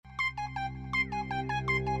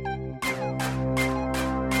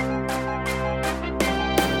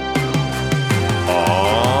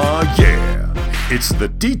It's the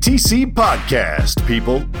DTC Podcast,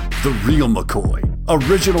 people. The real McCoy.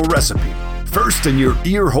 Original recipe. First in your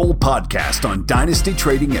earhole podcast on dynasty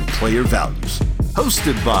trading and player values.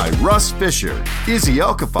 Hosted by Russ Fisher, Izzy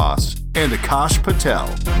Alkafas, and Akash Patel.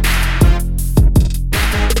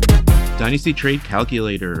 Dynasty Trade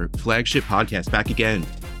Calculator, flagship podcast, back again.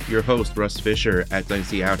 Your host, Russ Fisher at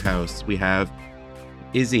Dynasty Outhouse. We have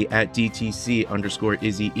Izzy at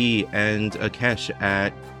DTC_IzzyE and Akesh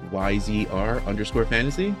at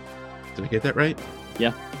YZR_fantasy. Did I get that right?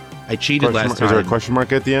 Yeah. I cheated last time. Is there a question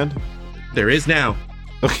mark at the end? There is now.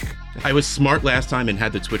 Okay. I was smart last time and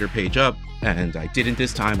had the Twitter page up, and I didn't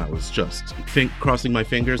this time. I was just crossing my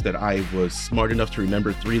fingers that I was smart enough to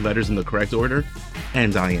remember 3 letters in the correct order,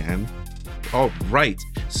 and I am. All right.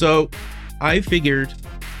 So I figured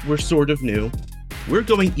we're sort of new. We're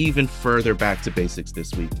going even further back to basics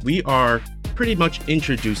this week. We are pretty much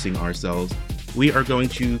introducing ourselves. We are going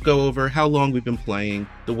to go over how long we've been playing,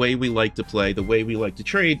 the way we like to play, the way we like to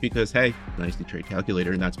trade, because, hey, Dynasty Trade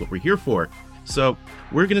Calculator, and that's what we're here for. So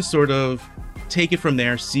we're going to sort of take it from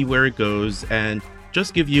there, see where it goes, and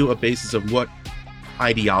just give you a basis of what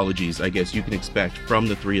ideologies, I guess, you can expect from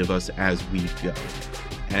the 3 of us as we go.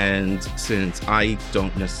 And since I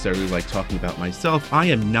don't necessarily like talking about myself, I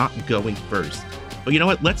am not going first. But you know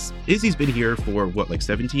what? Izzy's been here for,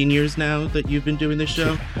 17 years now that you've been doing this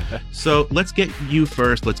show? So let's get you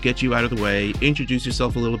first. Let's get you out of the way. Introduce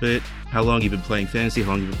yourself a little bit. How long you've been playing Fantasy?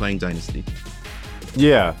 How long you've been playing Dynasty?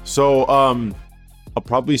 Yeah. So I'll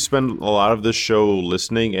probably spend a lot of this show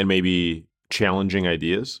listening and maybe challenging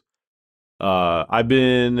ideas.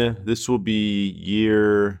 This will be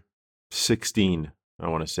year 16, I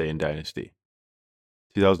want to say, in Dynasty.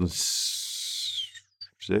 2006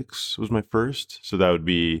 was my first, so that would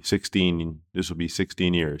be 16. This will be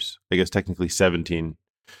 16 years. I guess technically 17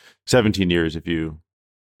 years if you,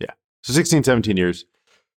 yeah. So 16, 17 years.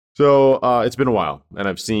 So it's been a while, and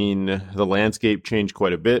I've seen the landscape change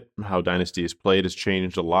quite a bit. How Dynasty is played has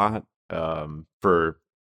changed a lot for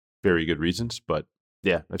very good reasons, but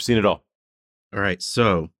yeah, I've seen it all. All right,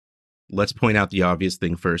 so let's point out the obvious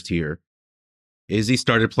thing first here. Izzy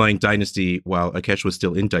started playing Dynasty while Akesh was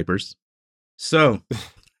still in diapers. So,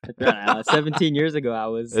 17 years ago, I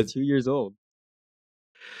was 2 years old.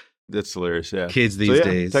 That's hilarious, yeah. Kids these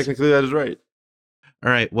days. Technically, that is right.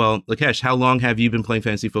 All right, well, Akesh, how long have you been playing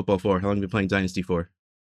fantasy football for? How long have you been playing Dynasty for?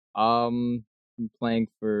 Been playing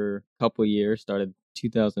for a couple years. Started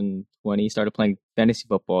 2020. Started playing fantasy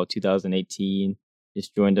football 2018.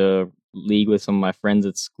 Just joined a league with some of my friends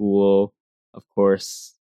at school. Of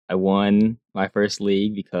course, I won my first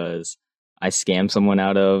league because I scammed someone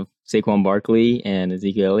out of Saquon Barkley and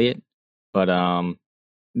Ezekiel Elliott. But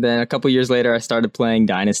then a couple years later, I started playing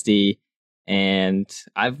Dynasty, and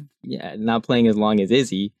I've not playing as long as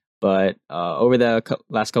Izzy, but over the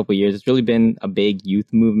last couple years, it's really been a big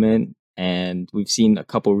youth movement, and we've seen a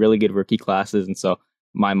couple really good rookie classes. And so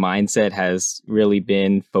my mindset has really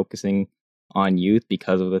been focusing on youth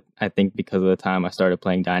because of the time I started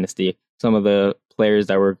playing Dynasty. Some of the players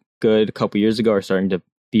that were good a couple years ago are starting to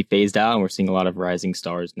be phased out, and we're seeing a lot of rising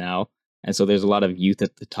stars now. And so there's a lot of youth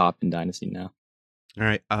at the top in Dynasty now. All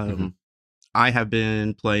right. I have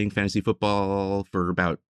been playing fantasy football for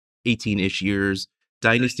about 18-ish years,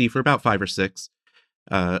 Dynasty for about 5 or 6.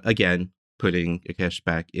 Again, putting Akesh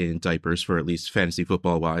back in diapers for at least fantasy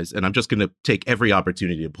football wise. And I'm just going to take every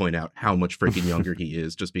opportunity to point out how much freaking younger he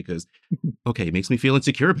is, just because, okay, it makes me feel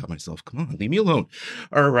insecure about myself. Come on, leave me alone.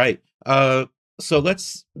 All right.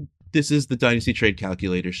 This is the Dynasty Trade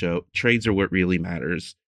Calculator show. Trades are what really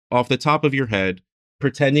matters. Off the top of your head,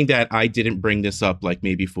 pretending that I didn't bring this up like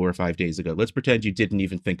maybe 4 or 5 days ago. Let's pretend you didn't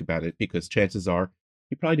even think about it, because chances are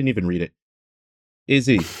you probably didn't even read it.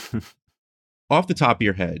 Izzy, off the top of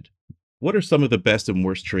your head, what are some of the best and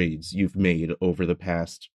worst trades you've made over the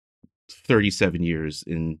past 37 years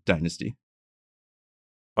in Dynasty?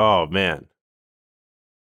 Oh, man.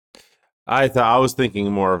 I was thinking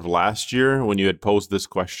more of last year when you had posed this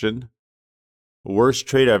question. Worst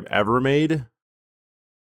trade I've ever made?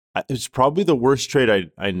 It's probably the worst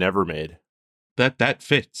trade I never made. That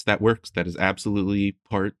fits. That works. That is absolutely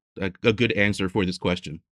a good answer for this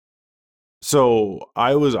question. So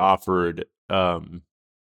I was offered,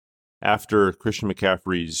 after Christian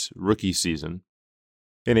McCaffrey's rookie season,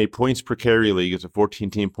 in a points per carry league. It's a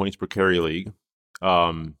 14-team points per carry league.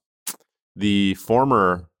 The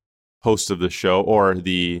former host of the show, or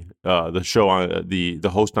the show on the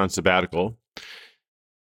host on sabbatical,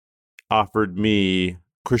 offered me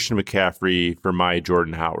Christian McCaffrey for my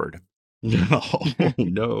Jordan Howard. No.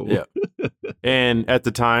 Yeah. And at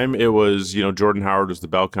the time, it was, Jordan Howard was the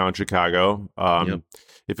bell cow in Chicago. Yep.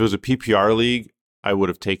 If it was a PPR league, I would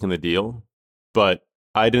have taken the deal. But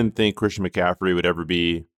I didn't think Christian McCaffrey would ever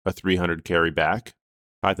be a 300 carry back.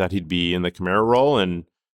 I thought he'd be in the Kamara role. And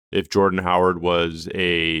if Jordan Howard was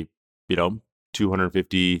a,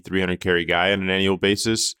 250, 300 carry guy on an annual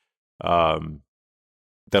basis, that'll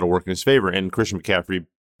work in his favor. And Christian McCaffrey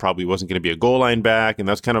probably wasn't going to be a goal line back. And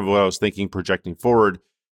that's kind of what I was thinking projecting forward.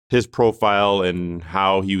 His profile and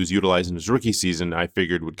how he was utilized in his rookie season, I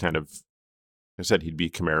figured would kind of, like I said, he'd be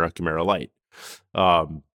Kamara light.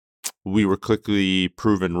 We were quickly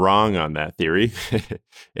proven wrong on that theory.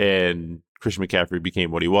 And Christian McCaffrey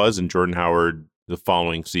became what he was, and Jordan Howard the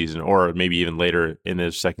following season, or maybe even later in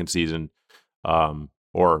his second season,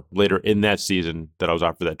 or later in that season that I was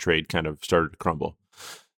offered that trade, kind of started to crumble.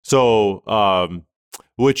 So,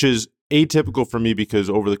 which is atypical for me because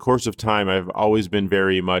over the course of time, I've always been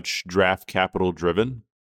very much draft capital driven,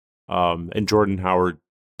 and Jordan Howard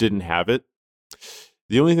didn't have it.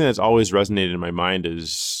 The only thing that's always resonated in my mind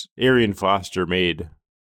is Arian Foster made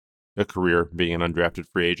a career being an undrafted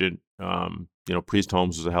free agent. Priest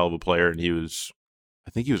Holmes was a hell of a player, and I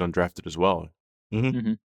think he was undrafted as well.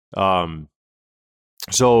 Mm-hmm.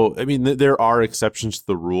 So, I mean, there are exceptions to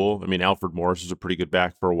the rule. I mean, Alfred Morris was a pretty good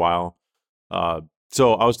back for a while.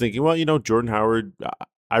 So I was thinking, well, Jordan Howard,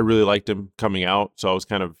 I really liked him coming out. So I was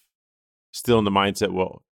kind of still in the mindset,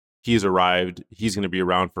 well, he's arrived. He's going to be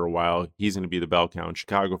around for a while. He's going to be the bell cow in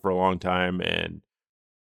Chicago for a long time. And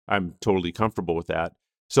I'm totally comfortable with that.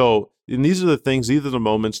 So, and these are the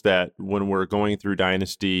moments that when we're going through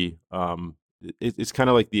Dynasty, it's kind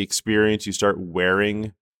of like the experience. You start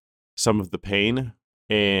wearing some of the pain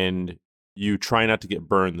and you try not to get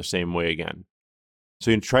burned the same way again.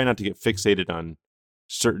 So you try not to get fixated on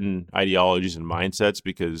certain ideologies and mindsets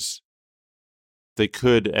because they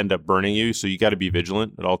could end up burning you. So you got to be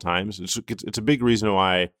vigilant at all times. It's a big reason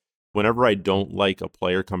why whenever I don't like a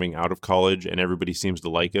player coming out of college and everybody seems to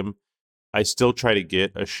like him, I still try to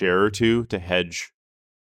get a share or two to hedge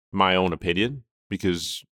my own opinion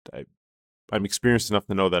because I'm experienced enough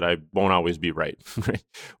to know that I won't always be right.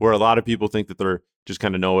 Where a lot of people think that they're just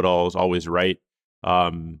kind of know-it-alls, always right.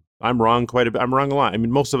 I'm wrong quite a bit. I'm wrong a lot. I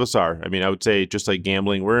mean, most of us are. I mean, I would say just like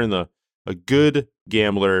gambling, a good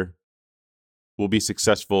gambler will be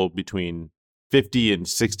successful between 50 and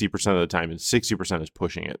 60% of the time, and 60% is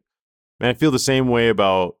pushing it. And I feel the same way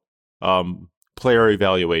about player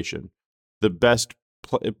evaluation. The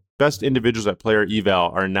best individuals at player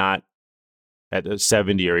eval are not at a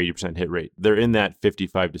 70 or 80% hit rate. They're in that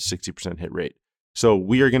 55 to 60% hit rate. So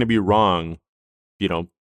we are going to be wrong,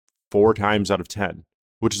 4 times out of 10,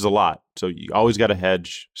 which is a lot. So you always got to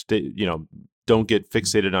hedge. Don't get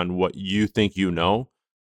fixated on what you think you know.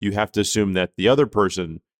 You have to assume that the other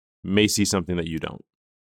person may see something that you don't.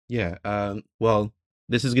 Yeah. Well,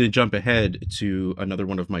 this is going to jump ahead to another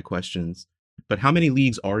one of my questions. But how many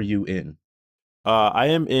leagues are you in? I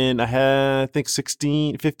am in, I think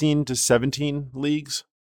 15 to 17 leagues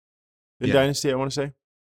in Dynasty, I want to say.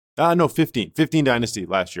 No, 15 Dynasty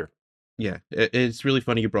last year. Yeah, it's really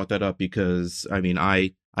funny you brought that up because, I mean,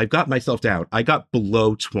 I've got myself down. I got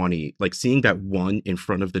below 20, like seeing that 1 in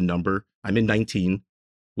front of the number. I'm in 19,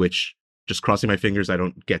 which, just crossing my fingers, I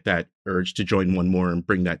don't get that urge to join one more and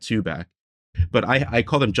bring that 2 back. But I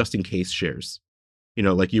call them just in case shares.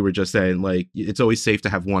 Like you were just saying, like, it's always safe to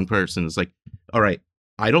have one person. It's like, all right,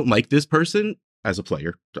 I don't like this person as a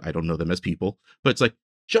player. I don't know them as people, but it's like,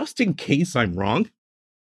 just in case I'm wrong,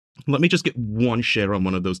 let me just get 1 share on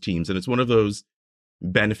one of those teams. And it's one of those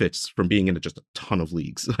benefits from being in just a ton of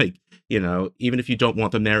leagues. Like, even if you don't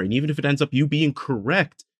want them there, and even if it ends up you being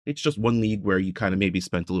correct, it's just one league where you kind of maybe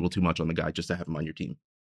spent a little too much on the guy just to have him on your team.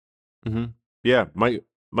 Mm-hmm. Yeah,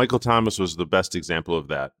 Michael Thomas was the best example of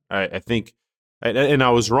that. I think, and I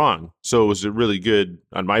was wrong. So it was really good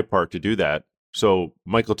on my part to do that. So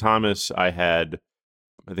Michael Thomas, I had,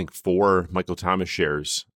 I think, 4 Michael Thomas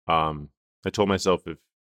shares. I told myself, if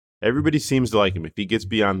everybody seems to like him, if he gets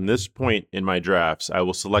beyond this point in my drafts, I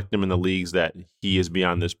will select him in the leagues that he is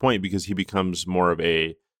beyond this point because he becomes more of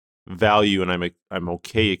a value, and I'm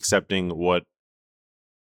okay accepting what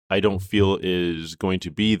I don't feel is going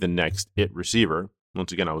to be the next it receiver.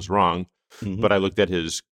 Once again, I was wrong, but I looked at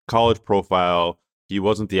his college profile. He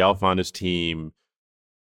wasn't the alpha on his team.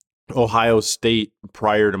 Ohio State,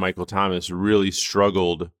 prior to Michael Thomas, really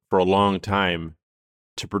struggled for a long time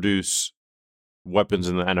to produce weapons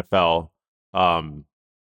in the NFL.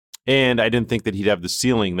 And I didn't think that he'd have the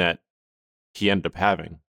ceiling that he ended up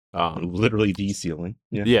having. Literally the ceiling.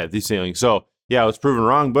 Yeah, the ceiling. So, yeah, I was proven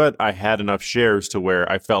wrong, but I had enough shares to where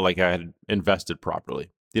I felt like I had invested properly.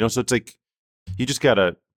 So it's like, you just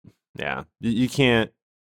gotta, you can't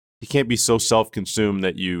be so self-consumed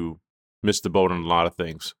that you missed the boat on a lot of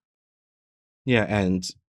things. Yeah, and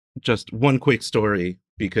just one quick story,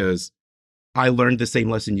 because I learned the same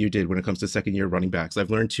lesson you did when it comes to second year running backs.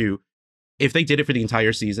 I've learned to, if they did it for the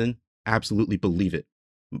entire season, absolutely believe it.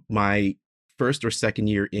 My first or second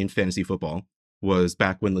year in fantasy football was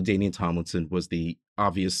back when LaDainian Tomlinson was the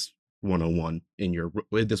obvious 101 in your,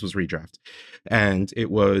 this was redraft. And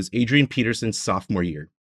it was Adrian Peterson's sophomore year.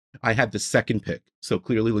 I had the second pick. So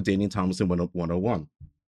clearly LaDainian Tomlinson went up 101.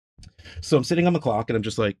 So I'm sitting on the clock and I'm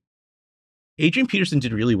just like, Adrian Peterson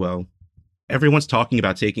did really well. Everyone's talking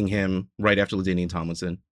about taking him right after LaDainian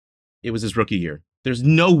Tomlinson. It was his rookie year. There's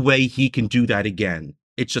no way he can do that again.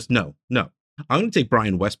 It's just no. I'm going to take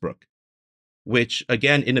Brian Westbrook, which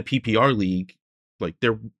again, in a PPR league, like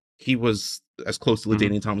he was as close to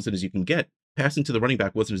LaDainian Tomlinson as you can get. Passing to the running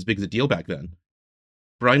back wasn't as big as a deal back then.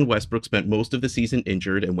 Brian Westbrook spent most of the season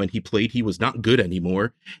injured, and when he played, he was not good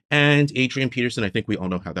anymore. And Adrian Peterson, I think we all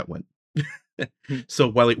know how that went. So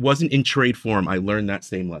while it wasn't in trade form, I learned that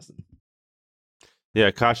same lesson.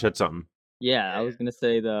 Yeah, Kosh had something. Yeah, I was going to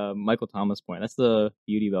say the Michael Thomas point. That's the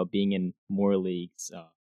beauty about being in more leagues.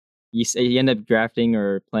 You end up drafting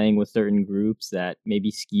or playing with certain groups that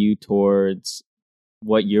maybe skew towards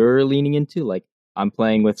what you're leaning into. Like, I'm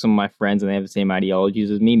playing with some of my friends and they have the same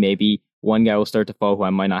ideologies as me. Maybe one guy will start to fall who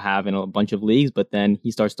I might not have in a bunch of leagues, but then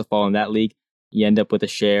he starts to fall in that league. You end up with a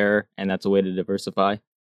share, and that's a way to diversify.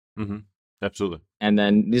 Mm-hmm. Absolutely. And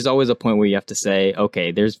then there's always a point where you have to say,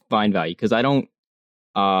 okay, there's fine value. Because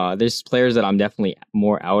there's players that I'm definitely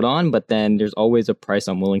more out on, but then there's always a price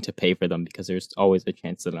I'm willing to pay for them because there's always a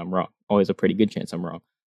chance that I'm wrong. Always a pretty good chance I'm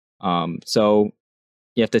wrong. So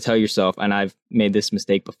you have to tell yourself, and I've made this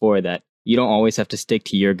mistake before, that you don't always have to stick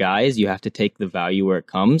to your guys. You have to take the value where it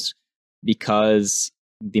comes, because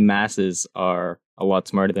the masses are a lot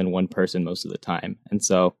smarter than one person most of the time. And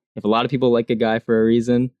so if a lot of people like a guy for a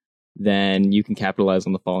reason, then you can capitalize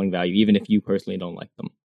on the falling value, even if you personally don't like them.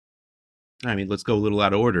 I mean, let's go a little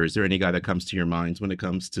out of order. Is there any guy that comes to your mind when it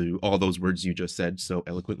comes to all those words you just said so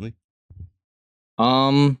eloquently?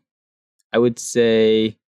 I would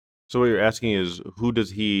say... So what you're asking is, who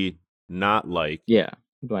does he not like? Yeah,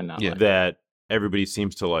 who do I not like? That everybody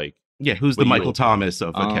seems to like. Yeah, who's the Michael Thomas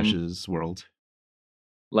of Akesh's world?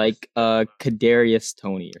 Like Kadarius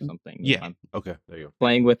Toney or something. Yeah. Okay, there you go.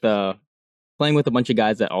 Playing with a bunch of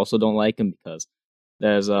guys that also don't like him, because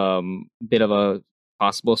there's a bit of a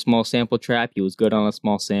possible small sample trap. He was good on a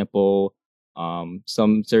small sample.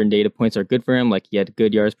 Some certain data points are good for him, like he had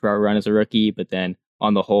good yards per hour run as a rookie, but then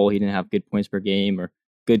on the whole, he didn't have good points per game or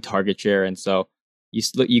good target share, and so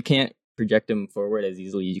you can't project him forward as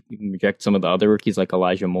easily. You can project some of the other rookies like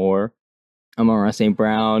Elijah Moore, Amon-Ra St.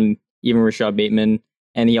 Brown, even Rashad Bateman,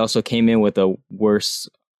 and he also came in with a worse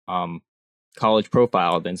college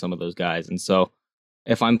profile than some of those guys. And so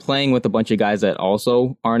if I'm playing with a bunch of guys that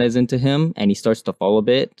also aren't as into him and he starts to fall a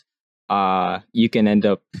bit, you can end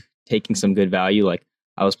up taking some good value. Like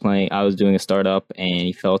I was doing a startup and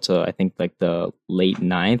he fell to, I think, like the late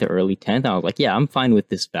 9th or early 10th. I was like, yeah, I'm fine with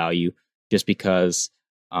this value, just because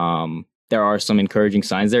there are some encouraging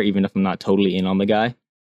signs there, even if I'm not totally in on the guy.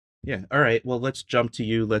 Yeah. All right. Well, let's jump to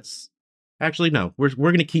you. Actually, no, we're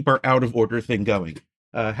going to keep our out of order thing going.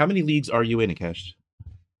 How many leagues are you in, Akesh?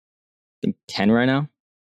 I think 10 right now.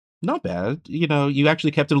 Not bad. You know, you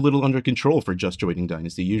actually kept it a little under control for just joining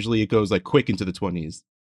Dynasty. Usually it goes like quick into the 20s.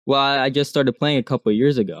 Well, I just started playing a couple of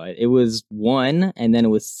years ago. It was 1, and then it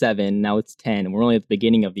was 7. Now it's 10. And we're only at the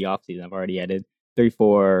beginning of the offseason. I've already added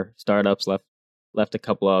 3-4 startups, left a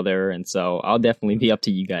couple other. And so I'll definitely be up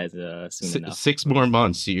to you guys soon enough. 6 more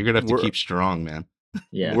months. So you're going to have to keep strong, man.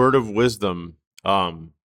 Yeah. Word of wisdom.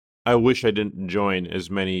 I wish I didn't join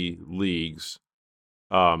as many leagues.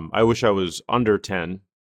 I wish I was under 10,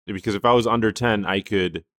 because if I was under 10, I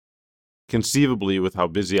could conceivably, with how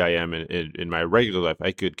busy I am in my regular life,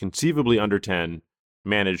 I could conceivably under 10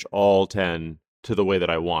 manage all 10 to the way that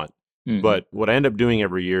I want. Mm-hmm. But what I end up doing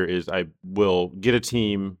every year is I will get a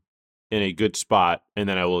team in a good spot, and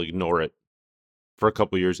then I will ignore it for a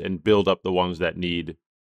couple of years and build up the ones that need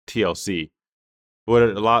TLC.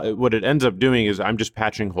 What it ends up doing is I'm just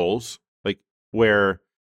patching holes, like where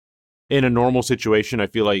in a normal situation, I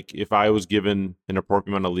feel like if I was given an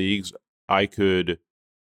appropriate amount of leagues, I could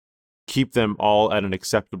keep them all at an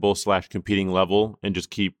acceptable / competing level and just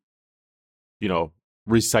keep,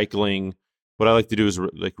 recycling. What I like to do is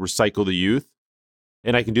recycle the youth,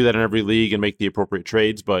 and I can do that in every league and make the appropriate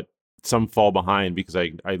trades, but some fall behind because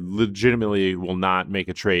I legitimately will not make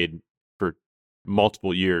a trade for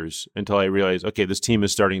multiple years until I realize, okay, this team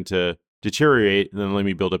is starting to deteriorate, and then let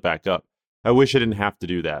me build it back up. I wish I didn't have to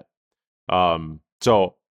do that.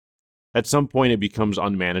 So at some point it becomes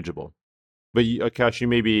unmanageable. But Akash,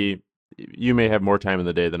 you may have more time in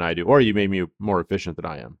the day than I do, or you may be more efficient than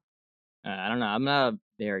I am. I don't know. I'm not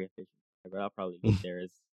very efficient, but I'll probably get there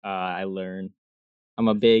as I learn. I'm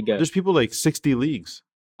a big. There's people like 60 leagues.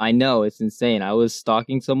 I know, it's insane. I was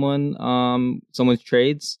stalking someone's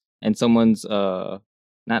trades and someone's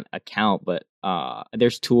not account, but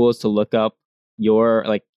there's tools to look up your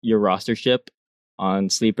rostership on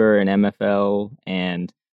Sleeper and MFL,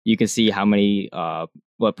 and you can see how many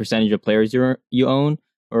what percentage of players you own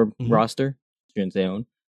or roster. Shouldn't say own.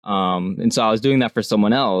 And so I was doing that for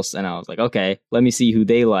someone else, and I was like, okay, let me see who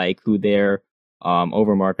they like, who they're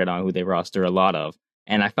overmarket on, who they roster a lot of.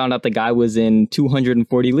 And I found out the guy was in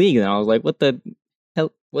 240 leagues, and I was like, what the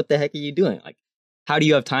heck are you doing? Like, how do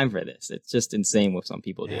you have time for this? It's just insane what some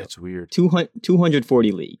people do. Yeah, it's weird.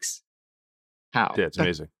 240 leagues. How? Yeah, it's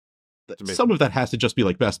amazing. Some of that has to just be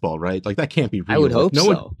like best ball, right? Like, that can't be real. I would hope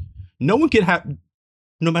so. No one can have,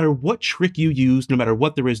 no matter what trick you use, no matter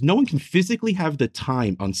what there is, no one can physically have the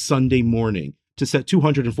time on Sunday morning to set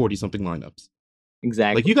 240 something lineups.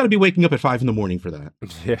 Exactly. Like, you got to be waking up at 5 a.m. for that.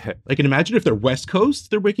 Yeah. Like, and imagine if they're West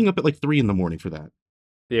Coast, they're waking up at like 3 a.m. for that.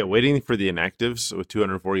 Yeah, waiting for the inactives with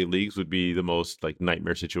 240 leagues would be the most like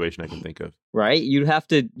nightmare situation I can think of. Right?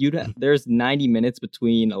 There's 90 minutes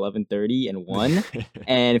between 11:30 and 1,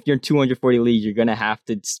 and if you're in 240 leagues, you're gonna have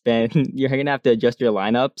to adjust your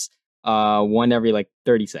lineups one every like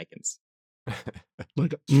 30 seconds.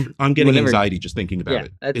 Like, I'm getting anxiety just thinking about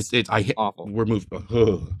it. It's awful. We're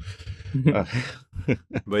moving.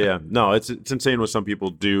 But yeah, no, it's insane what some people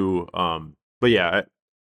do. But yeah,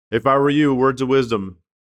 if I were you, words of wisdom: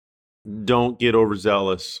 don't get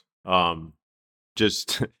overzealous.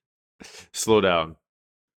 Just slow down.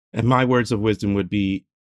 And my words of wisdom would be,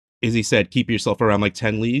 as he said, keep yourself around like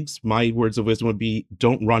 10 leagues. My words of wisdom would be,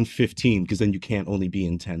 don't run 15, because then you can't only be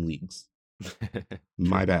in 10 leagues.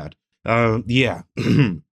 My bad. Yeah.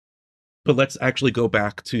 But let's actually go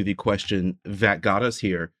back to the question that got us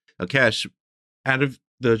here. Akash, out of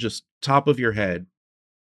the just top of your head,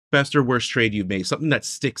 best or worst trade you've made, something that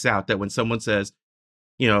sticks out, that when someone says,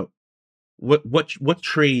 you know, what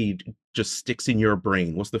trade just sticks in your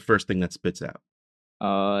brain? What's the first thing that spits out?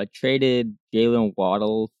 Traded Jalen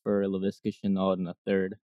Waddle for Laviska Shenault in a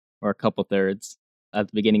third, or a couple thirds, at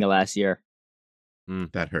the beginning of last year.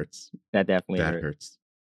 That hurts. That definitely hurts.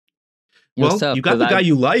 Well, you got the guy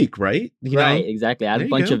you like, right? Right, exactly. I had a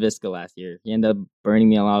bunch of Viska last year. He ended up burning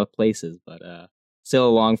me a lot of places, but still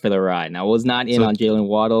along for the ride. And I was not in on Jalen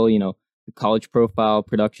Waddle. You know, the college profile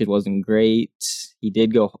production wasn't great. He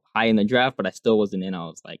did go high in the draft, but I still wasn't in.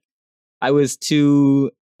 I was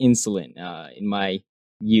too insolent in my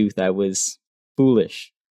youth. I was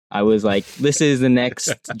foolish. I was like, this is the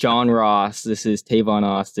next John Ross. This is Tavon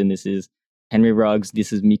Austin. This is Henry Ruggs.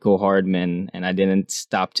 This is Mecole Hardman. And I didn't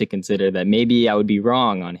stop to consider that maybe I would be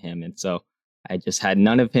wrong on him. And so I just had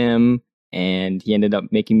none of him. And he ended up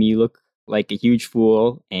making me look like a huge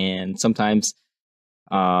fool. And sometimes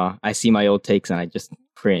I see my old takes and I just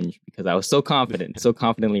cringe because I was so confident, so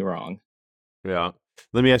confidently wrong. Yeah.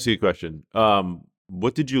 Let me ask you a question.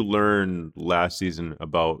 What did you learn last season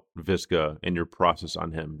about Viska and your process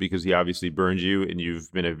on him? Because he obviously burned you, and you've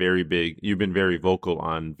been very vocal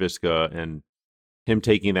on Viska and him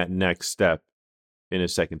taking that next step in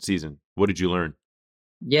his second season. What did you learn?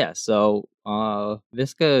 Yeah, so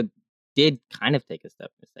Viska did kind of take a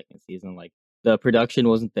step in his second season. Like, the production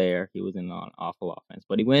wasn't there. He was in an awful offense,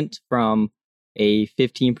 but he went from a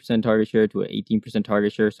 15% target share to an 18%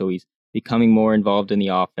 target share. So he's becoming more involved in the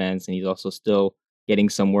offense, and he's also still getting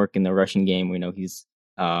some work in the rushing game. We know he's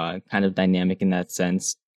kind of dynamic in that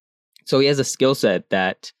sense. So he has a skill set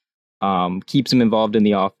that keeps him involved in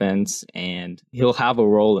the offense, and he'll have a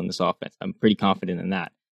role in this offense. I'm pretty confident in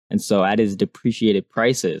that. And so at his depreciated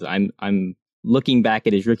prices, I'm looking back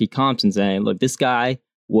at his rookie comps and saying, look, this guy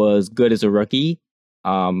was good as a rookie.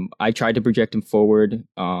 I tried to project him forward,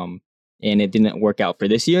 and it didn't work out for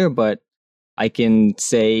this year, but I can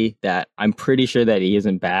say that I'm pretty sure that he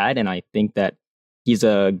isn't bad, and I think that he's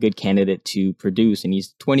a good candidate to produce. And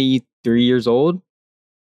he's 23 years old,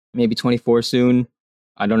 maybe 24 soon.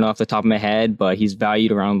 I don't know off the top of my head, but he's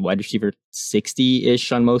valued around wide receiver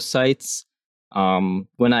 60-ish on most sites. When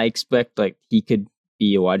I expect like he could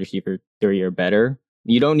be a wide receiver 30 or better.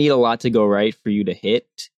 You don't need a lot to go right for you to hit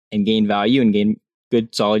and gain value and gain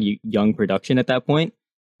good, solid, young production at that point.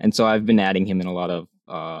 And so I've been adding him in a lot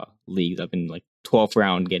of leagues. I've been like 12th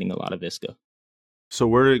round getting a lot of Viska. So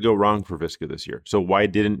where did it go wrong for Viska this year? So why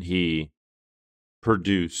didn't he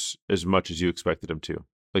produce as much as you expected him to?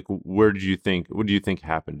 Like, what do you think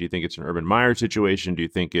happened? Do you think it's an Urban Meyer situation? Do you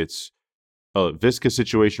think it's a Visca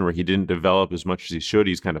situation where he didn't develop as much as he should?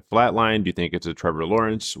 He's kind of flatlined. Do you think it's a Trevor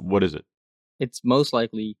Lawrence? What is it? It's most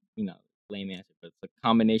likely, lame answer, but it's a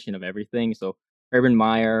combination of everything. So Urban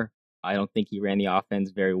Meyer, I don't think he ran the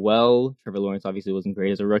offense very well. Trevor Lawrence obviously wasn't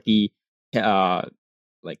great as a rookie.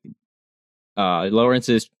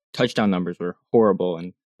 Lawrence's touchdown numbers were horrible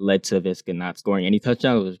and led to Visca not scoring any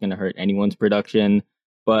touchdowns. It was going to hurt anyone's production.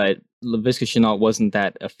 But Laviska Shenault wasn't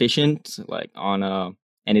that efficient,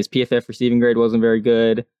 and his PFF receiving grade wasn't very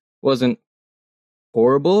good. Wasn't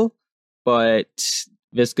horrible, but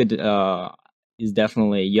Visca is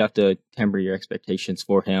definitely, you have to temper your expectations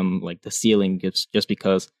for him, like the ceiling, just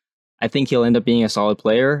because I think he'll end up being a solid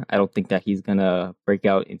player. I don't think that he's going to break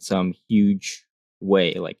out in some huge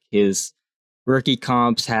way. Like his rookie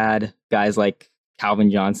comps had guys like Calvin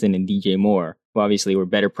Johnson and DJ Moore, who obviously were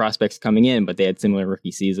better prospects coming in, but they had similar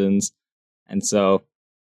rookie seasons. And so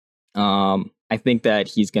I think that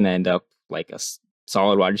he's going to end up like a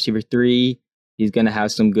solid wide receiver 3. He's going to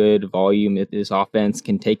have some good volume. If this offense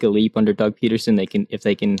can take a leap under Doug Peterson, if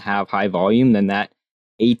they can have high volume, then that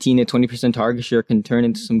 18 to 20% target share can turn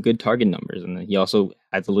into some good target numbers. And then he also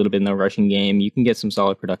adds a little bit in the rushing game. You can get some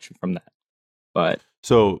solid production from that. But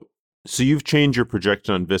so you've changed your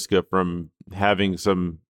projection on Visca from having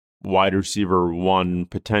some wide receiver 1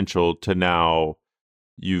 potential to now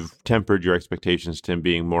you've tempered your expectations to him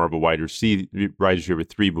being more of a wide receiver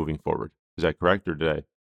 3 moving forward. Is that correct, or did I?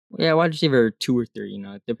 Yeah, wide receiver 2 or 3.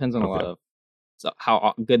 It depends on a lot of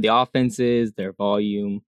how good the offense is, their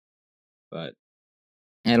volume. But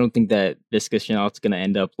I don't think that Visca Shenault's going to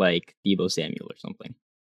end up like Deebo Samuel or something.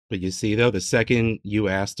 But you see, though, the second you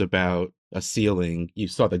asked about a ceiling, you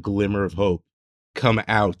saw the glimmer of hope come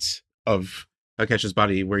out of Akesh's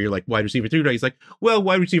body, where you're like, wide receiver 3. He's like, well,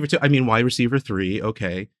 wide receiver 2. I mean, wide receiver 3.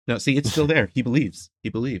 Okay. No, see, it's still there. He believes. He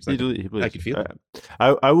believes. I can feel it.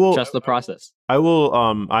 I will trust the process. I will.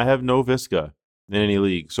 I have no Visca in any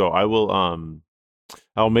league, so I will.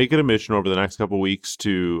 I'll make it a mission over the next couple of weeks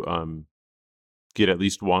to get at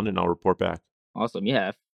least one, and I'll report back. Awesome.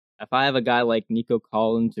 Yeah. If I have a guy like Nico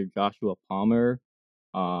Collins or Joshua Palmer,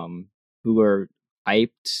 who are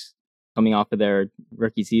hyped coming off of their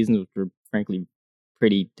rookie seasons, which were frankly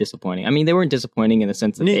pretty disappointing. I mean, they weren't disappointing in the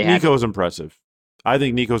sense that Nico's impressive. I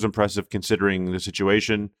think Nico's impressive considering the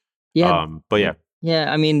situation. Yeah. But yeah.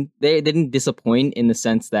 Yeah, I mean, they didn't disappoint in the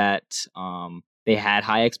sense that they had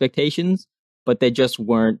high expectations, but they just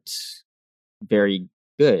weren't very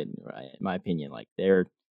good, right? In my opinion. Like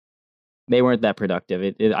they weren't that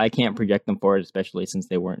productive. I can't project them forward, especially since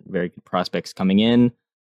they weren't very good prospects coming in.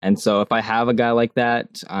 And so if I have a guy like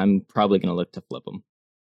that, I'm probably going to look to flip him.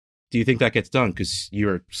 Do you think that gets done? Because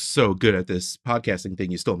you're so good at this podcasting thing.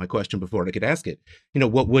 You stole my question before I could ask it.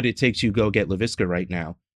 What would it take to go get Laviska right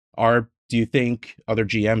now? Do you think other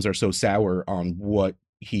GMs are so sour on what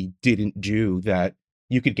he didn't do that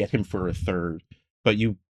you could get him for a third, but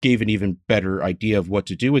you gave an even better idea of what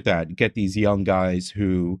to do with that? Get these young guys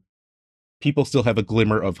who people still have a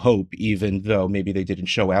glimmer of hope, even though maybe they didn't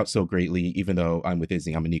show out so greatly, even though I'm with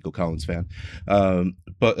Izzy, I'm a Nico Collins fan.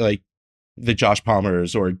 But like the Josh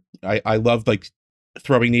Palmers, or I love like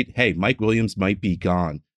throwing hey, Mike Williams might be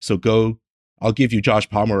gone. So I'll give you Josh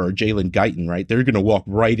Palmer or Jalen Guyton, right? They're going to walk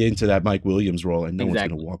right into that Mike Williams role, and no one's going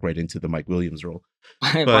to walk right into the Mike Williams role.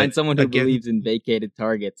 Find someone who believes in vacated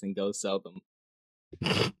targets and go sell them.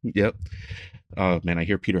 Yep. Man, I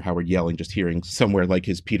hear Peter Howard yelling, just hearing somewhere like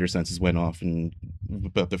his Peter senses went off and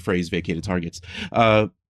about the phrase vacated targets.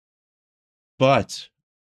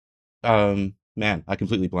 Man, I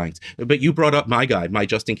completely blanked. But you brought up my guy, my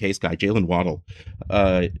just in case guy, Jalen Waddle.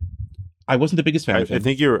 I wasn't the biggest fan of him. I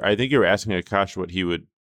think you're asking Akash what he would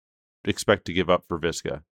expect to give up for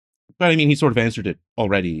Visca. But I mean, he sort of answered it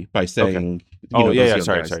already by saying,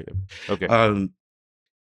 sorry. Okay.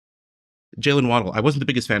 Jalen Waddle, I wasn't the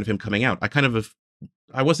biggest fan of him coming out.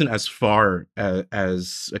 I wasn't as far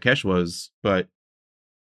as Akesh was, but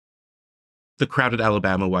the crowded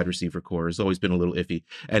Alabama wide receiver core has always been a little iffy.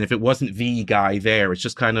 And if it wasn't the guy there, it's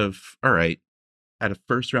just kind of, all right, at a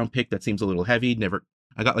first round pick, that seems a little heavy.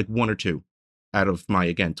 I got like 1 or 2 out of my,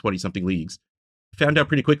 again, 20 something leagues. Found out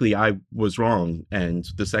pretty quickly I was wrong. And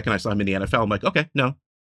the second I saw him in the NFL, I'm like, okay, no,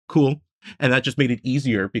 cool. And that just made it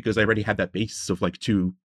easier because I already had that base of like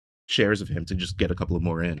 2 shares of him to just get a couple of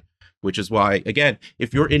more in, which is why, again,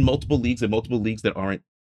 if you're in multiple leagues that aren't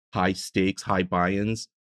high stakes, high buy-ins,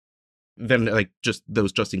 then like just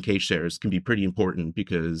those just in case shares can be pretty important,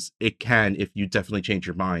 because it can, if you definitely change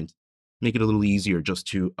your mind, make it a little easier just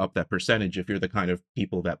to up that percentage if you're the kind of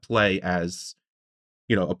people that play as,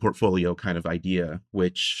 a portfolio kind of idea,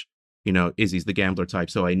 which, Izzy's the gambler type.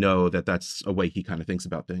 So I know that that's a way he kind of thinks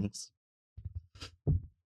about things.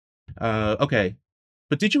 Okay.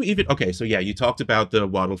 But did you even okay, so yeah, you talked about the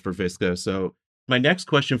Waddle for Visca. So my next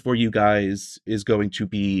question for you guys is going to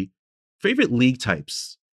be favorite league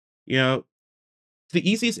types. You know, the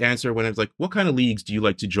easiest answer when I was like, what kind of leagues do you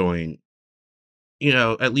like to join? You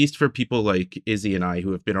know, at least for people like Izzy and I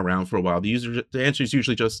who have been around for a while, the answer is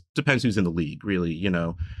usually just depends who's in the league, really. You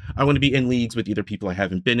know, I want to be in leagues with either people I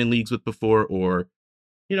haven't been in leagues with before, or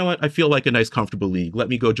you know what, I feel like a nice, comfortable league. Let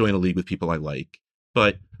me go join a league with people I like.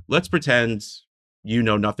 But let's pretend you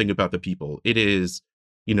know nothing about the people. It is,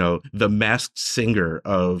 you know, the Masked Singer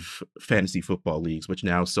of fantasy football leagues, which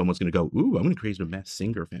now someone's going to go, ooh, I'm going to create a Masked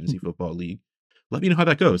Singer fantasy football league. Let me know how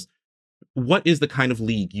that goes. What is the kind of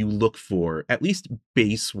league you look for, at least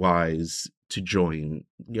base wise, to join?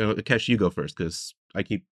 You know, Akesh, you go first because I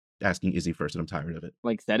keep asking Izzy first and I'm tired of it.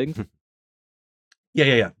 Like settings?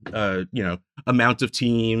 Yeah. You know, amount of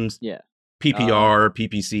teams, Yeah. PPR,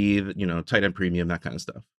 PPC, you know, tight end premium, that kind of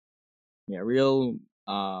stuff. Yeah, real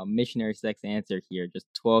missionary sex answer here. Just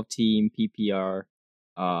 12-team PPR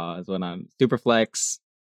is what I'm super flex.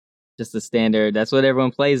 Just the standard. That's what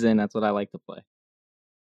everyone plays in. That's what I like to play.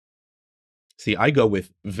 See, I go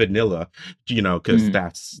with vanilla, you know, because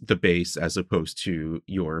that's the base as opposed to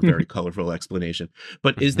your very colorful explanation.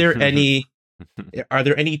 But is there are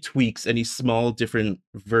there any tweaks, any small different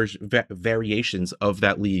variations of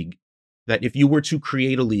that league that if you were to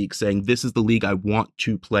create a league saying this is the league I want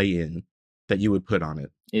to play in, that you would put on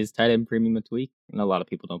it? Is tight end premium a tweak? And a lot of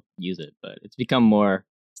people don't use it, but it's become more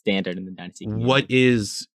standard in the Dynasty community. What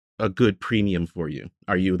is a good premium for you?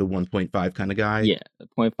 Are you the 1.5 kind of guy? Yeah,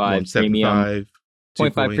 0.5 premium.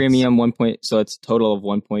 0.5 premium, 1 point. So it's a total of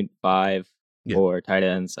 1.5 for tight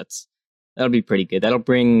ends. That'll be pretty good. That'll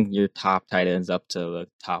bring your top tight ends up to the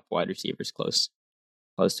top wide receivers close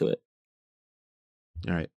to it.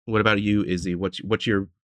 All right. What about you, Izzy? What's your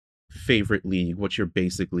favorite league? What's your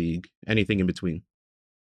basic league? Anything in between?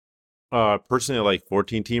 Personally, I like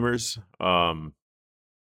 14 teamers.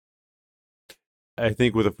 I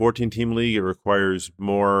think with a 14-team league, it requires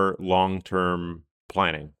more long-term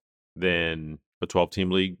planning than a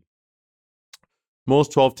 12-team league.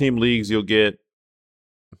 Most 12-team leagues, you'll get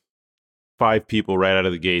 5 people right out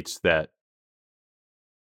of the gates that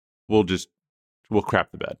will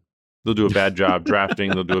crap the bed. They'll do a bad job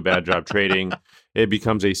drafting. They'll do a bad job trading. It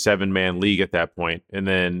becomes a 7-man league at that point, and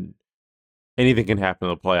then anything can happen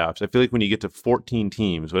in the playoffs. I feel like when you get to 14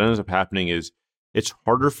 teams, what ends up happening is it's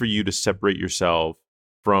harder for you to separate yourself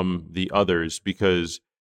from the others because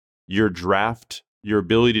your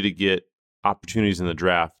ability to get opportunities in the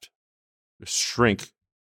draft shrink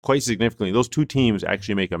quite significantly. Those 2 teams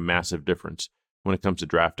actually make a massive difference when it comes to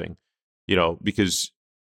drafting, you know, because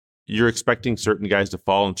you're expecting certain guys to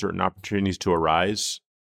fall and certain opportunities to arise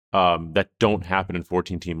that don't happen in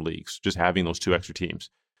 14-team leagues, just having those 2 extra teams.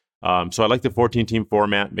 So I like the 14-team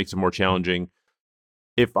format, makes it more challenging.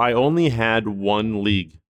 If I only had one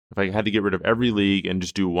league, if I had to get rid of every league and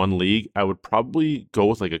just do one league, I would probably go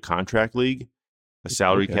with like a contract league, a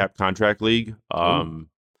salary cap contract league. I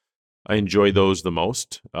enjoy those the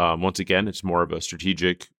most. Once again, it's more of a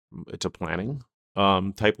strategic, it's a planning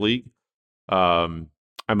type league. I'm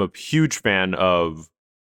a huge fan of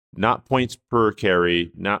not points per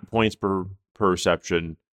carry, not points per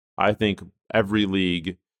reception. I think every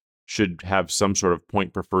league should have some sort of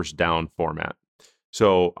point per first down format.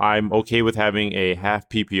 So I'm okay with having a half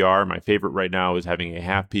PPR. My favorite right now is having a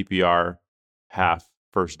half PPR, half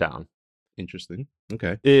first down. Interesting.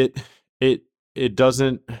 Okay. It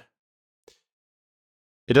doesn't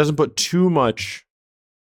put too much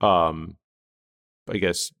I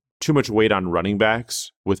guess too much weight on running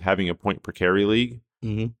backs with having a point per carry league.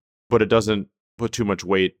 Mm-hmm. But it doesn't put too much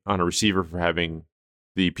weight on a receiver for having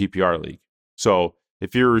the PPR league. So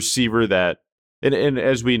if you're a receiver that and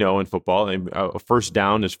as we know in football, a first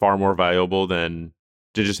down is far more valuable than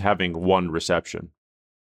just having one reception,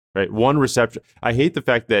 right? One reception. I hate the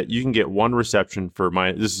fact that you can get one reception for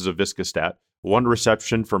this is a Visca stat, one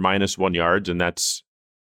reception for -1 yards, and that's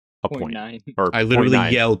a point. Or I literally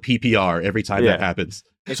yell PPR every time that happens.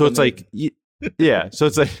 So it's like,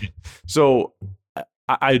 so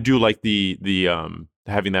I do like the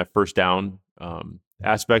having that first down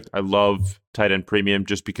aspect. I love tight end premium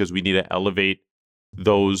just because we need to elevate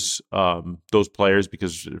those players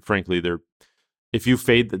because frankly if you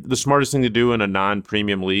fade the smartest thing to do in a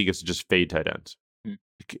non-premium league is to just fade tight ends.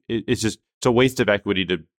 It's a waste of equity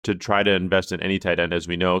to try to invest in any tight end, as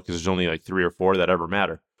we know, because there's only like 3 or 4 that ever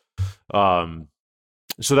matter.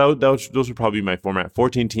 So those would probably be my format.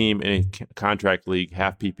 14 team in a contract league,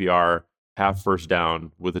 half PPR, half first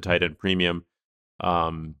down with a tight end premium.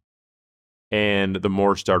 and the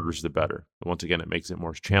more starters, the better. Once again, it makes it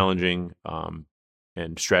more challenging,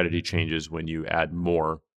 and strategy changes when you add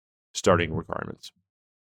more starting requirements.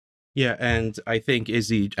 Yeah, and I think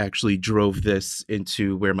Izzy actually drove this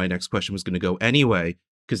into where my next question was going to go anyway,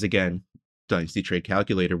 because again, Dynasty Trade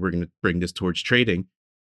Calculator, we're going to bring this towards trading.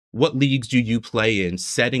 What leagues do you play in,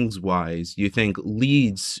 settings-wise, you think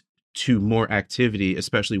leads to more activity,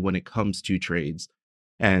 especially when it comes to trades?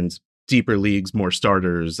 And deeper leagues, more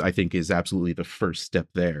starters, I think is absolutely the first step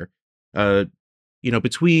there.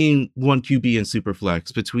 Between 1QB and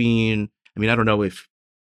Superflex, I don't know if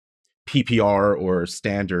PPR or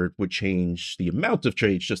standard would change the amount of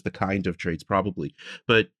trades, just the kind of trades probably.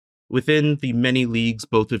 But within the many leagues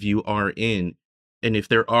both of you are in, and if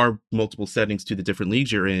there are multiple settings to the different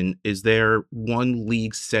leagues you're in, is there one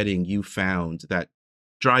league setting you found that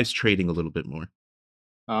drives trading a little bit more?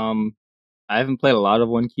 I haven't played a lot of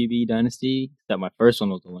 1QB Dynasty, except my first one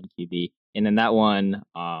was the 1QB. And then that one,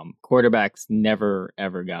 quarterbacks never,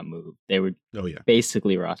 ever got moved. They were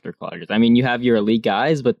basically roster cloggers. I mean, you have your elite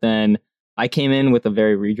guys, but then I came in with a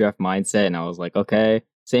very redraft mindset, and I was like, okay,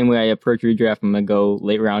 same way I approach redraft, I'm going to go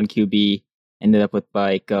late round QB. Ended up with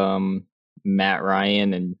Matt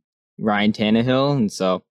Ryan and Ryan Tannehill. And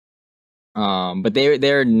so, but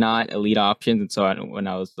they're not elite options. And so when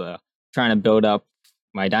I was trying to build up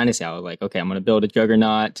my dynasty, I was like, okay, I'm going to build a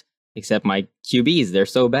juggernaut, except my QBs, they're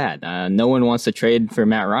so bad. No one wants to trade for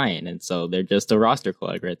Matt Ryan. And so they're just a roster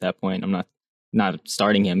clogger at that point. I'm not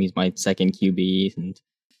starting him. He's my second QB. And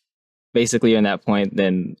basically in that point,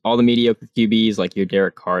 then all the mediocre QBs, like your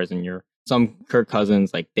Derek Carrs and some Kirk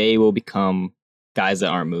Cousins, like they will become guys that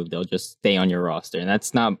aren't moved. They'll just stay on your roster. And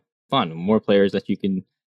that's not fun. The more players that you can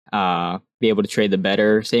be able to trade, the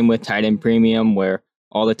better. Same with tight end premium, where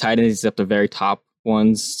all the tight ends except the very top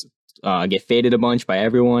ones get faded a bunch by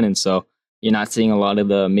everyone. And so you're not seeing a lot of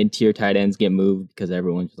the mid-tier tight ends get moved because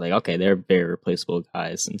everyone's like, okay, they're very replaceable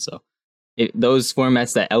guys. And so those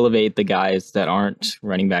formats that elevate the guys that aren't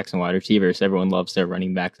running backs and wide receivers, everyone loves their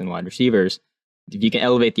running backs and wide receivers. If you can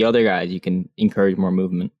elevate the other guys, you can encourage more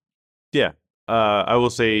movement. Yeah. I will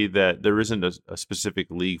say that there isn't a specific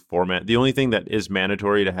league format. The only thing that is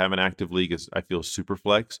mandatory to have an active league is, I feel,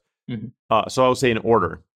 Superflex. Mm-hmm. So I will say in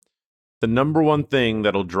order. The number one thing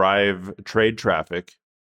that'll drive trade traffic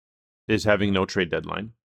is having no trade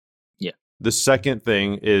deadline. Yeah. The second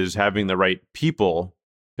thing is having the right people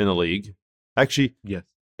in the league. Actually, yes,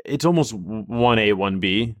 it's almost 1A,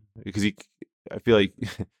 1B, because I feel like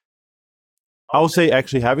I'll say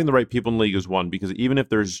actually having the right people in the league is one, because even if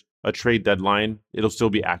there's a trade deadline, it'll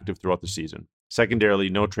still be active throughout the season. Secondarily,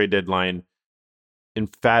 no trade deadline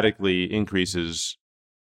emphatically increases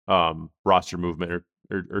roster movement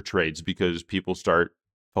or trades, because people start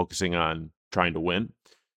focusing on trying to win.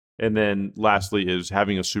 And then lastly is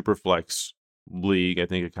having a super flex league. I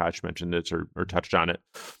think Akash mentioned this or touched on it.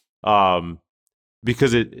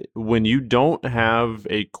 Because when you don't have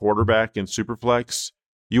a quarterback in super flex,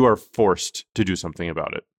 you are forced to do something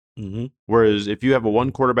about it. Mm-hmm. Whereas if you have a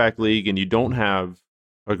one quarterback league and you don't have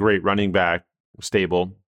a great running back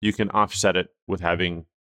stable, you can offset it with having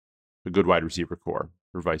a good wide receiver core,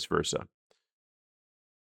 or vice versa.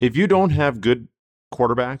 If you don't have good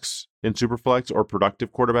quarterbacks in Superflex or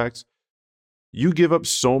productive quarterbacks, you give up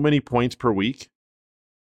so many points per week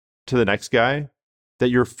to the next guy that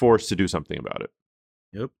you're forced to do something about it.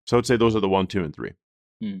 Yep. So I'd say those are the 1, 2, and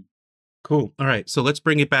 3. Cool. All right. So let's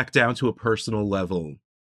bring it back down to a personal level.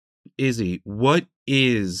 Izzy, what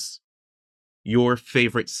is your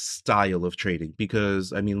favorite style of trading?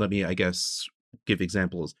 Because, let me, give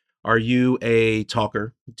examples. Are you a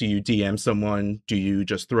talker? Do you DM someone? Do you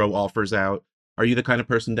just throw offers out? Are you the kind of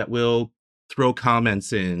person that will throw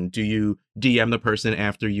comments in? Do you DM the person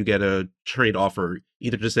after you get a trade offer,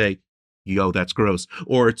 either to say, yo, that's gross,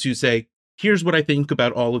 or to say, here's what I think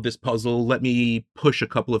about all of this puzzle. Let me push a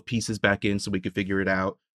couple of pieces back in so we can figure it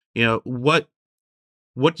out. What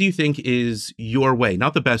do you think is your way,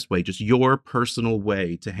 not the best way, just your personal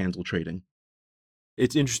way to handle trading?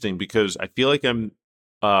 It's interesting because I feel like I'm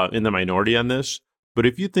in the minority on this, but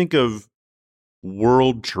if you think of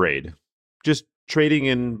world trade, just trading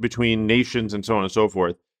in between nations and so on and so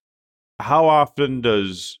forth, how often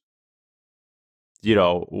does,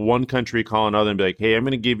 one country call another and be like, hey, I'm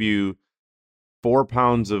going to give you 4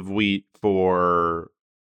 pounds of wheat for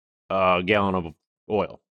a gallon of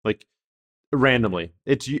oil, like randomly?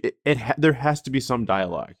 There has to be some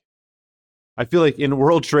dialogue. I feel like in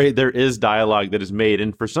world trade, there is dialogue that is made,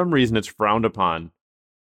 and for some reason it's frowned upon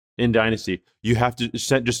in Dynasty. You have to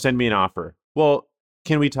just send me an offer. Well,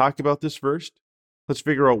 can we talk about this first? Let's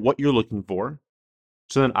figure out what you're looking for,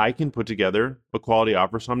 so then I can put together a quality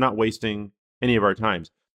offer, so I'm not wasting any of our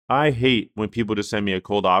times. I hate when people just send me a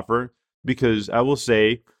cold offer, because I will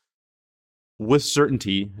say with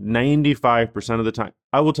certainty, 95% of the time,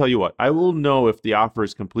 I will tell you what, I will know if the offer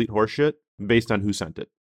is complete horseshit based on who sent it.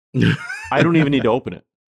 I don't even need to open it.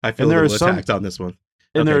 I feel a little attacked on this one.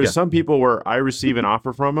 And there are some people where I receive an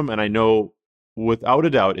offer from them and I know without a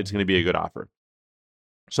doubt it's going to be a good offer.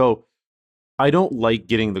 So I don't like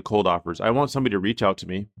getting the cold offers. I want somebody to reach out to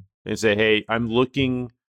me and say, hey, I'm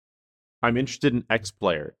interested in X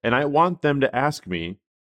player. And I want them to ask me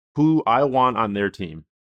who I want on their team.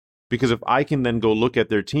 Because if I can then go look at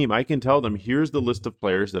their team, I can tell them, here's the list of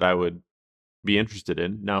players that I would be interested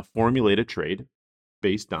in. Now formulate a trade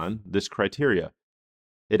based on this criteria.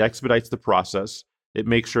 It expedites the process. It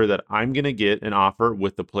makes sure that I'm going to get an offer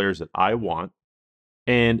with the players that I want.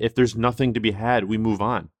 And if there's nothing to be had, we move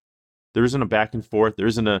on. There isn't a back and forth. There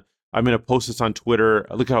isn't I'm going to post this on Twitter.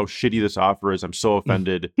 Look at how shitty this offer is. I'm so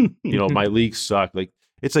offended. My leagues suck.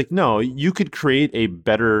 It's like, no, you could create a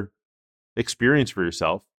better experience for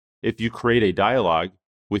yourself if you create a dialogue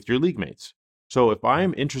with your league mates. So if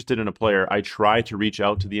I'm interested in a player, I try to reach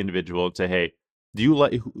out to the individual and say, hey,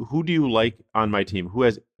 who do you like on my team?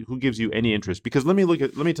 Who gives you any interest? Because let me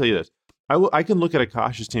tell you this. I can look at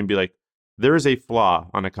Akash's team and be like, there is a flaw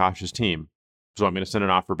on Akash's team. So I'm going to send an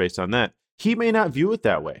offer based on that. He may not view it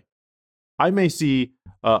that way. I may see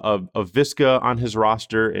a Visca on his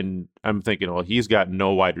roster and I'm thinking, well, he's got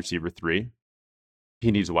no wide receiver 3.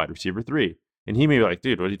 He needs a wide receiver 3. And he may be like,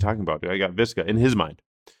 dude, what are you talking about? I got Visca in his mind.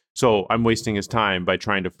 So I'm wasting his time by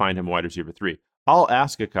trying to find him a wide receiver 3. I'll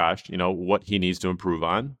ask Akash, what he needs to improve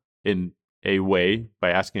on in a way by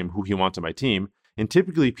asking him who he wants on my team. And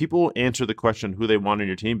typically people answer the question who they want on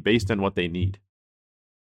your team based on what they need.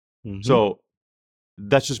 Mm-hmm. So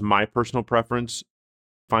that's just my personal preference.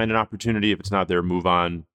 Find an opportunity. If it's not there, move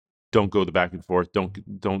on. Don't go the back and forth.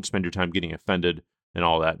 Don't spend your time getting offended and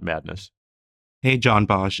all that madness. Hey, John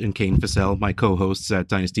Bosch and Kane Fassell, my co-hosts at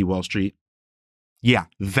Dynasty Wall Street. Yeah,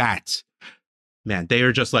 that. Man, they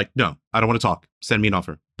are just like, no, I don't want to talk. Send me an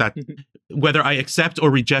offer. That whether I accept or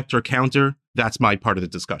reject or counter, that's my part of the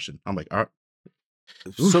discussion. I'm like, all right.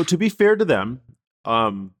 So to be fair to them,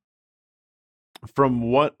 from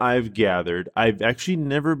what I've gathered, I've actually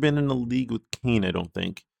never been in a league with Kane, I don't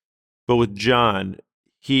think. But with John,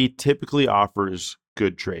 he typically offers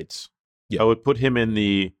good trades. Yeah. I would put him in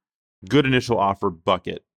the good initial offer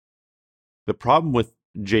bucket. The problem with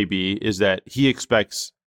JB is that he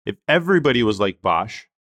expects, if everybody was like Bosch,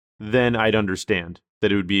 then I'd understand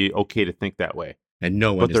that it would be okay to think that way. And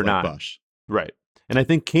no one is like Bosch. Right. And I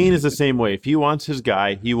think Kane is the same way. If he wants his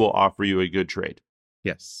guy, he will offer you a good trade.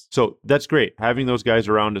 Yes. So that's great. Having those guys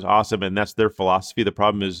around is awesome, and that's their philosophy. The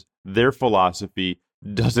problem is their philosophy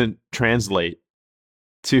doesn't translate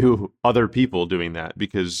to other people doing that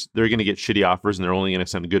because they're going to get shitty offers and they're only going to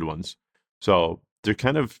send good ones. So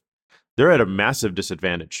they're at a massive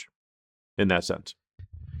disadvantage in that sense.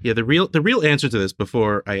 Yeah, the real answer to this,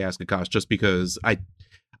 before I ask Akash, just because I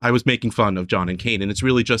was making fun of John and Kane, and it's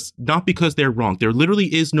really just not because they're wrong. There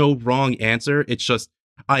literally is no wrong answer. It's just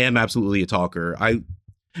I am absolutely a talker.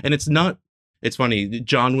 It's funny.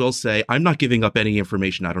 John will say, I'm not giving up any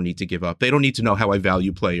information I don't need to give up. They don't need to know how I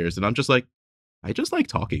value players. And I'm just like, I just like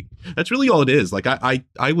talking. That's really all it is. Like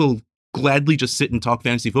I will gladly just sit and talk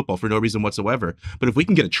fantasy football for no reason whatsoever. But if we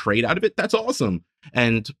can get a trade out of it, that's awesome.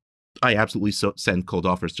 And I absolutely send cold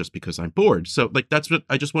offers just because I'm bored. So like, that's what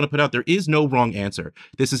I just want to put out. There is no wrong answer.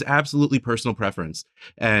 This is absolutely personal preference.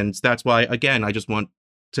 And that's why, again, I just want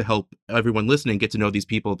to help everyone listening get to know these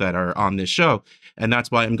people that are on this show. And that's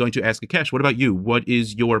why I'm going to ask Akash, what about you? What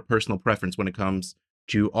is your personal preference when it comes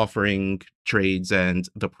to offering trades and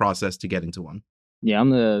the process to get into one? Yeah,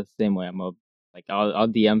 I'm the same way. I'll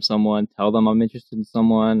DM someone, tell them I'm interested in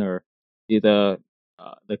someone, or do the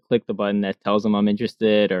click the button that tells them I'm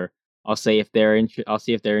interested, or I'll say if they're I'll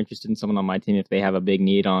see if they're interested in someone on my team if they have a big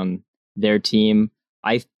need on their team.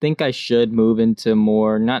 I think I should move into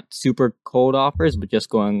more, not super cold offers, but just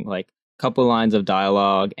going like a couple lines of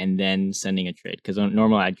dialogue and then sending a trade. Because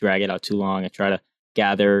normally I drag it out too long. I try to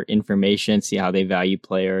gather information, see how they value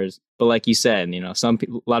players. But like you said, a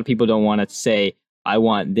lot of people don't want to say, I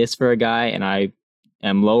want this for a guy and I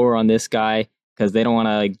am lower on this guy, because they don't want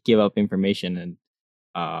to give up information,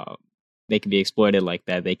 and they could be exploited like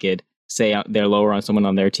that. They could say they're lower on someone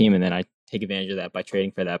on their team, and then I take advantage of that by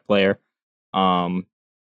trading for that player.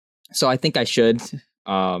 So I think I should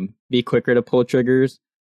be quicker to pull triggers,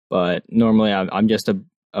 but normally I'm just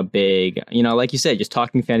a big, like you said, just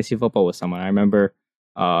talking fantasy football with someone. I remember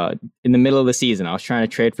in the middle of the season, I was trying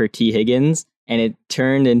to trade for T. Higgins, and it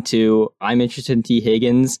turned into, I'm interested in T.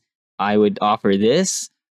 Higgins. I would offer this.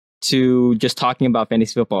 to just talking about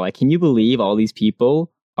fantasy football. Like, can you believe all these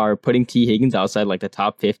people are putting T. Higgins outside like the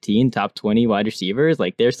top 15, top 20 wide receivers?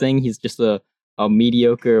 Like, they're saying he's just a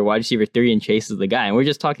mediocre wide receiver 3 and Chase is the guy. And we're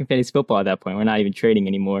just talking fantasy football at that point. We're not even trading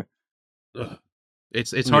anymore. Ugh.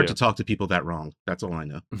 It's hard to talk to people that wrong. That's all I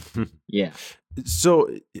know. Yeah. So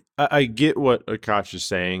I get what Akash is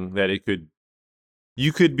saying, that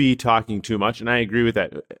you could be talking too much, and I agree with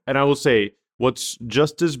that. And I will say, what's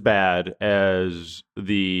just as bad as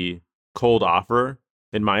the cold offer,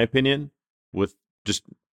 in my opinion, with just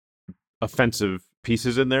offensive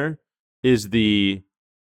pieces in there, is the,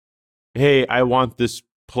 hey, I want this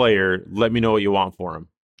player, let me know what you want for him.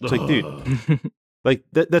 It's like, dude, like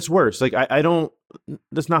that's worse. Like, I don't,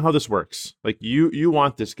 that's not how this works. Like, you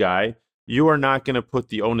want this guy, you are not going to put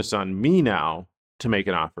the onus on me now to make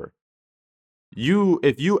an offer.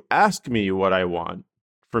 If you ask me what I want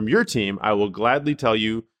from your team, I will gladly tell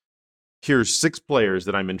you, here's 6 players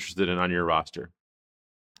that I'm interested in on your roster.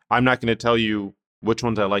 I'm not going to tell you which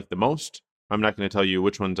ones I like the most. I'm not going to tell you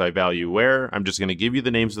which ones I value where. I'm just going to give you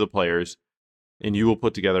the names of the players, and you will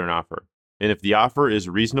put together an offer. And if the offer is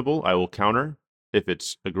reasonable, I will counter. If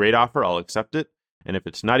it's a great offer, I'll accept it. And if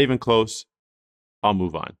it's not even close, I'll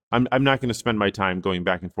move on. I'm not going to spend my time going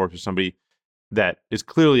back and forth with somebody that is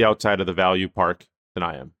clearly outside of the value park than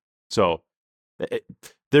I am. So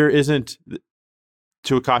there isn't,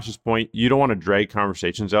 to Akash's point, you don't want to drag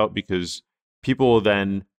conversations out, because people will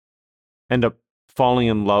then end up falling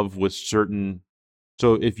in love with certain.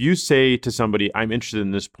 So if you say to somebody, I'm interested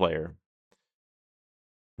in this player,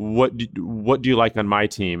 what do you like on my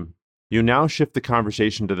team? You now shift the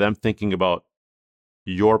conversation to them thinking about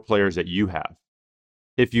your players that you have.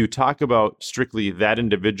 If you talk about strictly that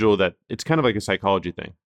individual, that it's kind of like a psychology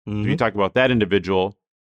thing. Mm-hmm. If you talk about that individual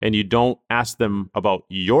and you don't ask them about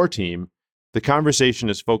your team, the conversation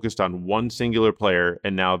is focused on one singular player,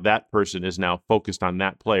 and now that person is now focused on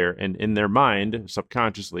that player, and in their mind,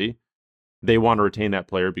 subconsciously, they want to retain that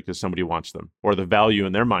player because somebody wants them, or the value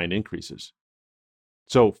in their mind increases.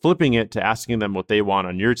 So flipping it to asking them what they want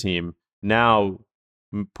on your team now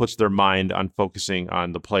puts their mind on focusing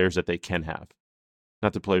on the players that they can have,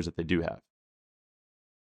 not the players that they do have.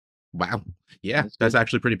 Wow. Yeah, that's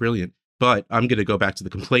actually pretty brilliant. But I'm going to go back to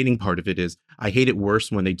the complaining part of it. Is I hate it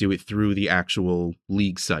worse when they do it through the actual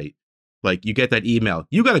league site. Like, you get that email,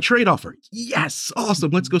 you got a trade offer. Yes,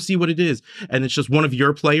 awesome. Let's go see what it is. And it's just one of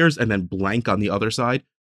your players and then blank on the other side.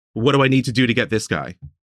 What do I need to do to get this guy?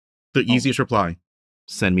 The easiest reply,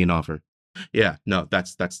 send me an offer. Yeah, no,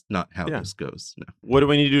 that's not how this goes. No. What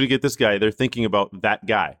do I need to do to get this guy? They're thinking about that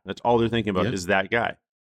guy. That's all they're thinking about is that guy.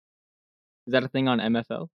 Is that a thing on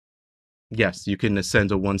MFL? Yes, you can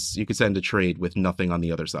send a trade with nothing on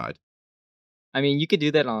the other side. I mean, you could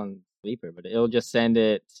do that on Sleeper, but it'll just send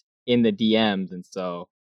it in the DMs, and so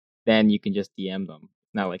then you can just DM them,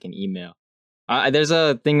 not like an email. There's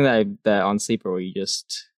a thing that on Sleeper where you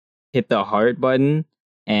just hit the heart button,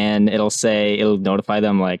 and it'll notify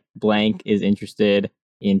them like blank is interested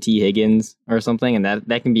in T. Higgins or something, and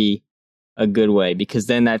that can be a good way, because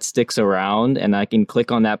then that sticks around and I can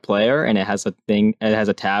click on that player and it has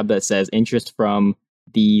a tab that says interest from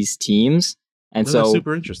these teams. And so that's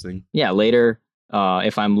super interesting. Yeah, later,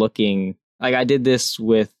 if I'm looking, like I did this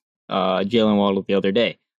with Jalen Waddle the other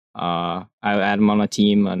day. I had him on a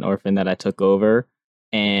team, an orphan that I took over.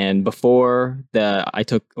 And before I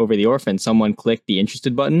took over the orphan, someone clicked the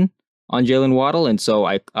interested button on Jalen Waddle. And so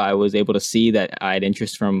I was able to see that I had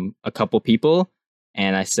interest from a couple people.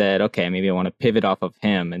 And I said, okay, maybe I want to pivot off of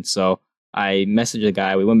him. And so I messaged the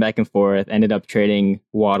guy. We went back and forth, ended up trading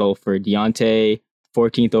Waddle for Deontay,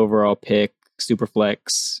 14th overall pick,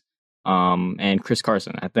 Superflex, and Chris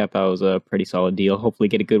Carson. I thought that was a pretty solid deal. Hopefully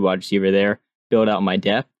get a good wide receiver there, build out my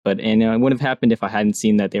depth. And it wouldn't have happened if I hadn't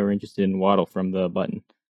seen that they were interested in Waddle from the button.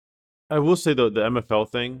 I will say, though, the MFL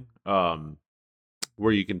thing,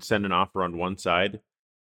 where you can send an offer on one side,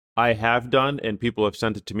 I have done, and people have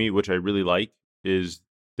sent it to me, which I really like, is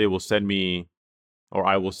they will send me, or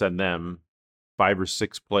I will send them 5 or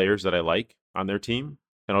 6 players that I like on their team,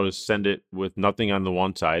 and I'll just send it with nothing on the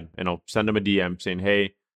one side, and I'll send them a DM saying,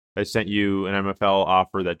 hey, I sent you an MFL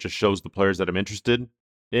offer that just shows the players that I'm interested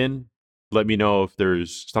in. Let me know if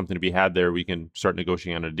there's something to be had there. We can start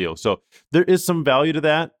negotiating on a deal. So there is some value to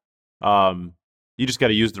that. You just got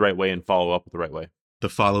to use the right way and follow up the right way. The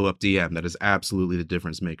follow-up DM, that is absolutely the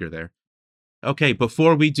difference maker there. Okay,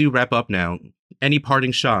 before we do wrap up now, any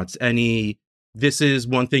parting shots? This is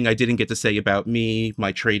one thing I didn't get to say about me,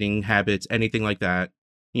 my trading habits, anything like that.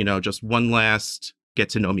 Just one last get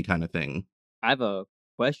to know me kind of thing. I have a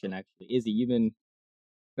question, actually. Izzy,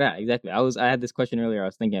 yeah, exactly. I had this question earlier. I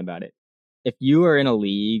was thinking about it. if you are in a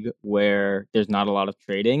league where there's not a lot of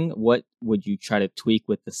trading, what would you try to tweak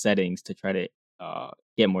with the settings to try to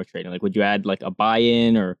get more trading? Like, would you add like a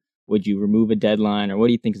buy-in, or would you remove a deadline, or what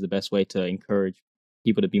do you think is the best way to encourage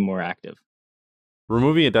people to be more active?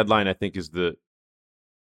 Removing a deadline, I think,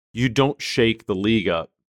 you don't shake the league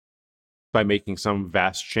up by making some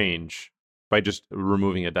vast change by just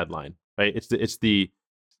removing a deadline, right? It's the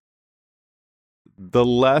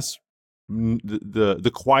less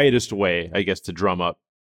the quietest way, I guess, to drum up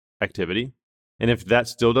activity. And if that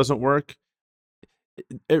still doesn't work,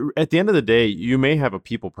 at the end of the day, you may have a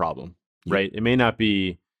people problem, right? It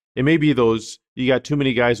may be those, you got too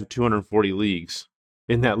many guys with 240 leagues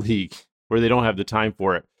in that league where they don't have the time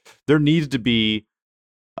for it. There needs to be,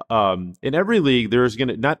 in every league,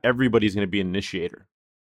 not everybody's going to be an initiator,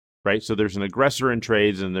 right? So there's an aggressor in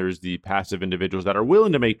trades, and there's the passive individuals that are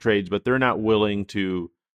willing to make trades, but they're not willing to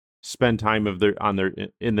spend time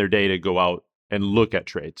in their day to go out and look at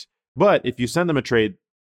trades. But if you send them a trade,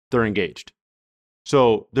 they're engaged.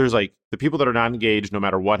 So there's like the people that are not engaged, no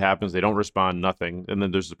matter what happens, they don't respond, nothing. And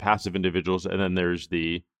then there's the passive individuals, and then there's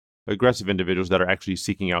the aggressive individuals that are actually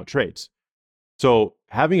seeking out trades. So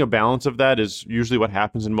having a balance of that is usually what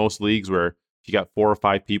happens in most leagues, where you got 4 or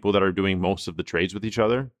 5 people that are doing most of the trades with each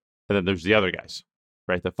other, and then there's the other guys,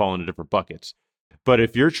 right, that fall into different buckets. But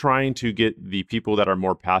if you're trying to get the people that are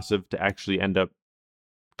more passive to actually end up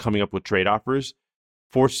coming up with trade offers,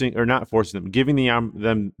 giving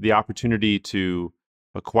them the opportunity to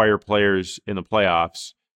acquire players in the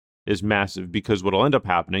playoffs is massive, because what will end up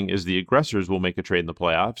happening is the aggressors will make a trade in the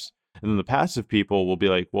playoffs, and then the passive people will be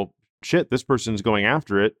like, well, shit, this person's going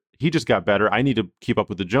after it. He just got better. I need to keep up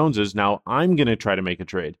with the Joneses. Now I'm going to try to make a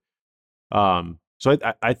trade. So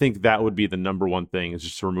I think that would be the number one thing, is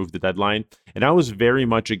just to remove the deadline. And I was very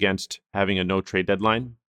much against having a no trade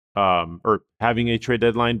deadline, or having a trade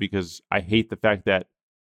deadline, because I hate the fact that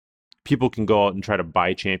people can go out and try to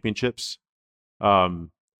buy championships. But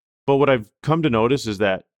what I've come to notice is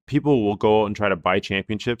that people will go out and try to buy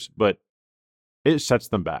championships, but it sets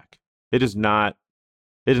them back. It is not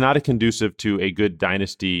a conducive to a good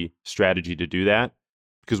dynasty strategy to do that,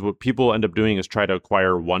 because what people end up doing is try to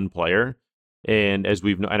acquire one player. And as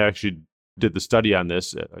I actually did the study on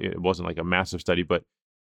this. It wasn't like a massive study, but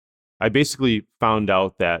I basically found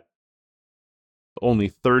out that only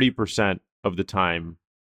 30% of the time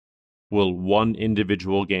will one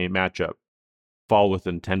individual game matchup fall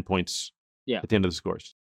within 10 points at the end of the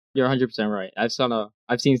scores. You're 100% right.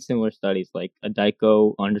 I've seen similar studies, like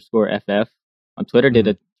Adiko_FF on Twitter did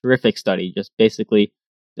a terrific study, just basically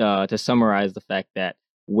to summarize the fact that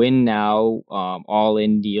win now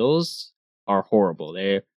all-in deals are horrible.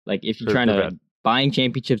 They're like, if you're trying to buying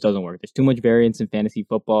championships, doesn't work. There's too much variance in fantasy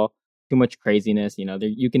football, too much craziness.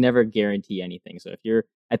 You can never guarantee anything. So if you're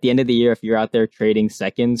at the end of the year, if you're out there trading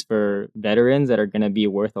seconds for veterans that are going to be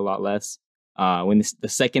worth a lot less when the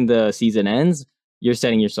second the season ends, you're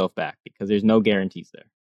setting yourself back, because there's no guarantees there.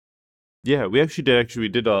 Yeah, we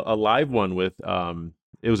did a live one with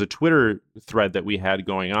it was a Twitter thread that we had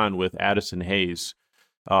going on with Addison Hayes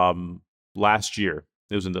last year.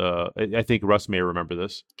 It was I think Russ may remember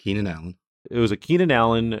this. Keenan Allen. It was a Keenan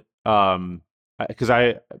Allen, because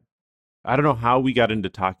I don't know how we got into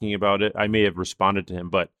talking about it. I may have responded to him,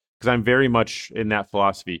 but because I'm very much in that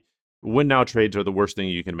philosophy, win now trades are the worst thing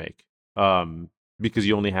you can make, because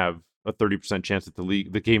you only have a 30% chance that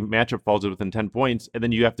the game matchup falls within 10 points, and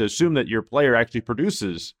then you have to assume that your player actually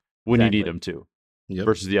produces when you need him to,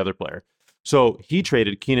 versus the other player. So he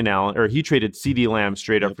traded Keenan Allen, or he traded CeeDee Lamb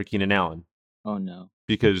straight up for Keenan Allen. Oh no!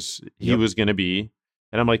 Because he was going to be,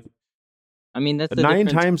 and I'm like, I mean, that's 9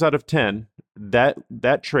 times out of 10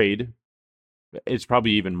 that trade. It's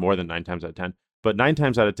probably even more than 9 times out of 10, but 9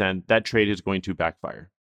 times out of 10 that trade is going to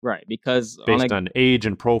backfire. Right, because based on age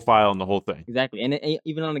and profile and the whole thing. Exactly, and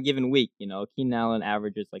even on a given week, Keenan Allen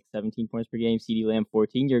averages like 17 points per game, CeeDee Lamb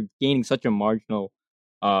 14. You're gaining such a marginal.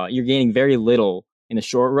 You're gaining very little in the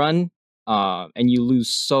short run. And you lose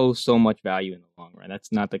so much value in the long run.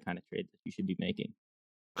 That's not the kind of trade that you should be making.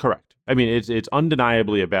 Correct. I mean, it's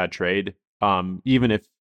undeniably a bad trade, even if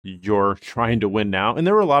you're trying to win now. And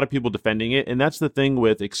there were a lot of people defending it. And that's the thing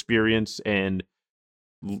with experience and,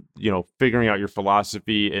 figuring out your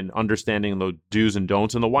philosophy and understanding the do's and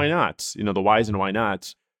don'ts and the why nots, the whys and why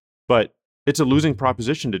nots. But it's a losing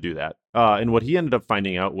proposition to do that. And what he ended up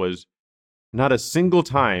finding out was not a single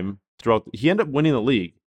time he ended up winning the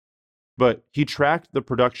league. But he tracked the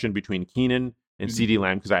production between Keenan and CeeDee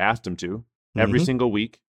Lamb, because I asked him to, every single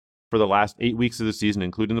week for the last 8 weeks of the season,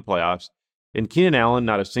 including the playoffs. And Keenan Allen,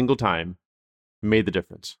 not a single time, made the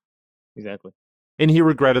difference. Exactly. And he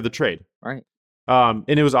regretted the trade. Right. And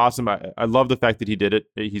it was awesome. I love the fact that he did it.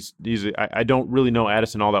 I don't really know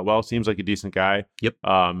Addison all that well. Seems like a decent guy. Yep.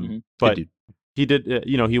 But he did,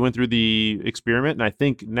 he went through the experiment, and I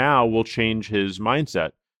think now will change his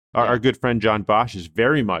mindset. Our good friend John Bosch is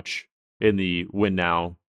very much in the win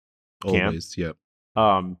now camp. Always, yep.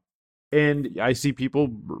 And I see people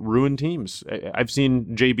ruin teams. I've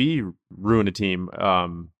seen JB ruin a team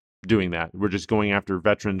doing that. We're just going after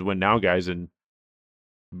veterans win now guys and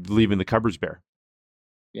leaving the cupboards bare.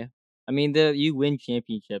 Yeah. I mean, you win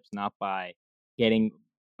championships not by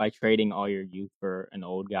trading all your youth for an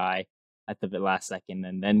old guy at the last second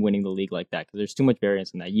and then winning the league like that, because there's too much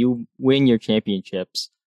variance in that. You win your championships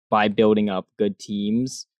by building up good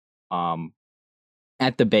teams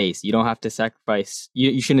at the base. You don't have to sacrifice.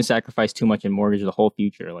 You shouldn't sacrifice too much and mortgage the whole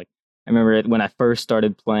future. Like, I remember when I first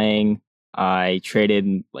started playing, I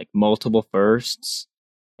traded like multiple firsts.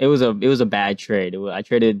 It was a bad trade. I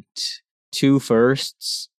traded 2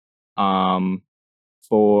 firsts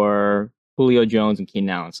for Julio Jones and Keenan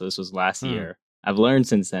Allen. So this was last year. I've learned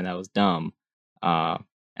since then I was dumb.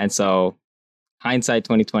 And so hindsight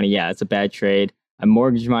 2020, yeah, it's a bad trade. I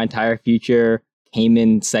mortgaged my entire future, came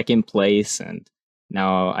in second place, and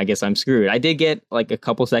now I guess I'm screwed. I did get like a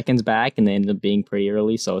couple seconds back, and they ended up being pretty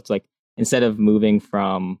early. So it's like, instead of moving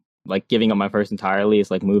from like giving up my first entirely,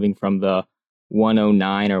 it's like moving from the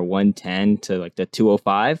 109 or 110 to like the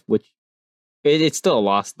 205, which it's still a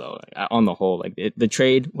loss though. On the whole, like the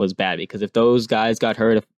trade was bad, because if those guys got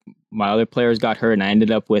hurt, if my other players got hurt, and I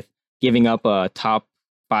ended up with giving up a top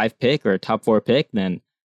 5 pick or a top 4 pick, then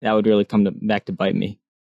that would really come back to bite me.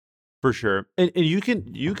 For sure. And you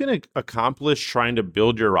can accomplish trying to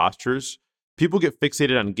build your rosters. People get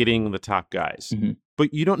fixated on getting the top guys,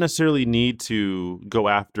 but you don't necessarily need to go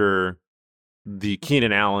after the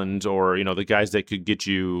Keenan Allens or, the guys that could get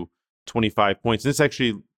you 25 points. This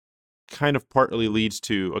actually kind of partly leads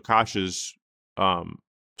to Akash's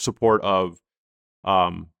support of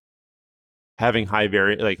having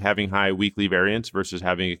high weekly variance versus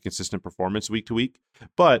having a consistent performance week to week.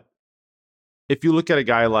 But if you look at a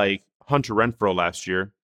guy like Hunter Renfrow last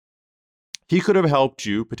year, he could have helped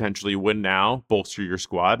you potentially win now, bolster your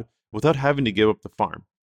squad without having to give up the farm.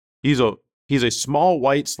 He's a small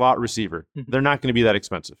white slot receiver. They're not going to be that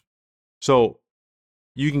expensive. So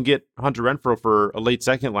you can get Hunter Renfrow for a late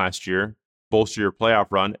second last year, bolster your playoff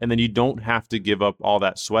run, and then you don't have to give up all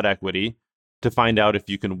that sweat equity to find out if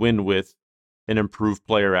you can win with an improved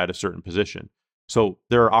player at a certain position. So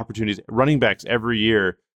there are opportunities. Running backs every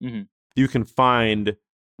year, you can find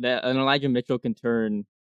that an Elijah Mitchell can turn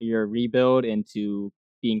your rebuild into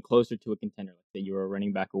being closer to a contender. Like that, you're a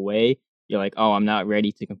running back away. You're like, oh, I'm not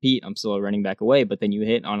ready to compete. I'm still a running back away. But then you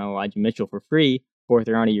hit on Elijah Mitchell for free,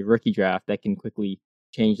 4th round of your rookie draft. That can quickly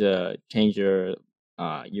change your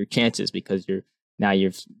chances, because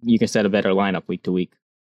you can set a better lineup week to week.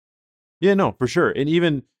 Yeah, no, for sure.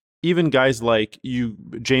 And even guys like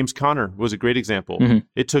James Conner was a great example.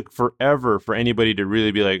 It took forever for anybody to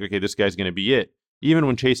really be like, okay, this guy's going to be it. Even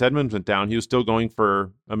when Chase Edmonds went down, he was still going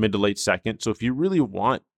for a mid to late second. So if you really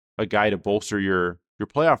want a guy to bolster your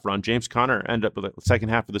playoff run, James Conner ended up with the second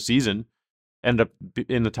half of the season, ended up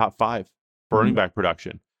in the top 5 for running back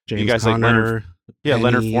production. James guys Conner, like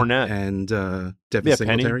Leonard Fournette, and Devin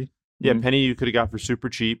Singletary. Penny you could have got for super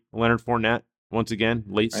cheap. Leonard Fournette, once again,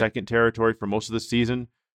 late second territory for most of the season.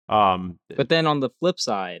 But then on the flip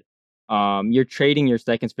side, you're trading your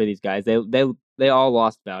seconds for these guys. They all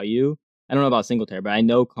lost value. I don't know about Singletary, but I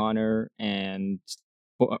know Connor and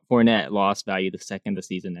Fournette lost value the second the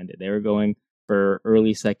season ended. They were going for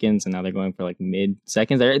early seconds, and now they're going for like mid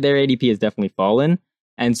seconds. Their ADP has definitely fallen,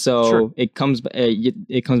 and so it comes back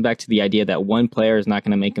to the idea that one player is not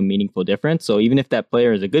going to make a meaningful difference. So even if that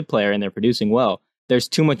player is a good player and they're producing well, there's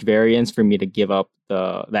too much variance for me to give up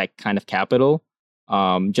that kind of capital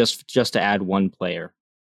just to add one player.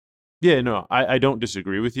 Yeah, no, I don't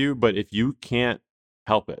disagree with you, but if you can't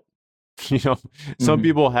help it, some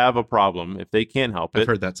people have a problem. If they can't help it, I've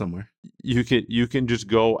heard that somewhere. You can just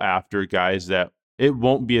go after guys that it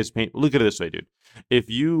won't be as painful. Look at it this way, dude.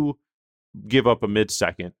 If you give up a mid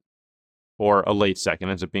second or a late second,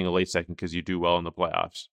 ends up being a late second because you do well in the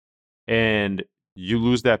playoffs, and you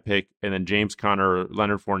lose that pick, and then James Conner or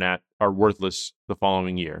Leonard Fournette are worthless the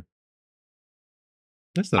following year.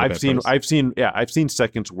 That's not I've seen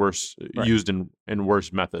seconds worse used in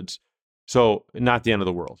worse methods. So not the end of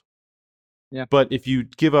the world. Yeah. But if you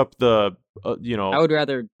give up I would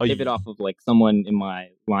rather pivot off of like someone in my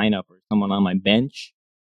lineup or someone on my bench.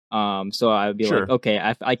 So I would be like,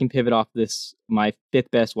 okay, I can pivot off my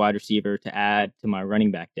 5th best wide receiver to add to my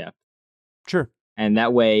running back depth. Sure. And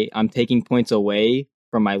that way I'm taking points away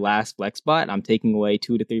from my last flex spot. I'm taking away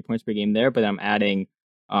 2 to 3 points per game there, but I'm adding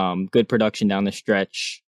good production down the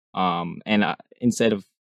stretch. And instead of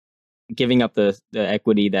giving up the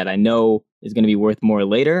equity that I know is going to be worth more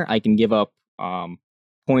later, I can give up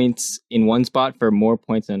points in one spot for more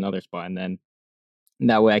points in another spot, and then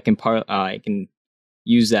that way I can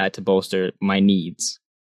use that to bolster my needs.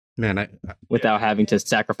 Man, without having to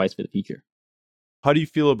sacrifice for the future. How do you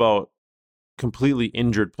feel about completely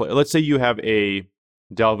injured play? Let's say you have a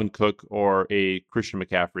Dalvin Cook or a Christian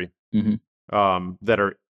McCaffrey that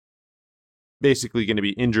are basically going to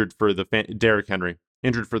be injured for the Derrick Henry,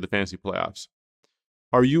 injured for the fantasy playoffs.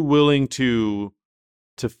 Are you willing to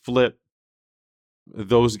flip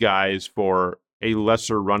those guys for a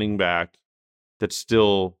lesser running back that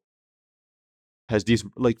still has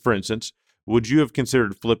decent, like for instance, would you have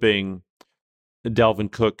considered flipping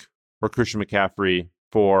Dalvin Cook or Christian McCaffrey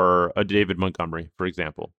for a David Montgomery, for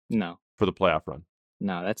example? No. For the playoff run?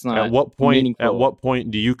 No, that's not At what point? meaningful. At what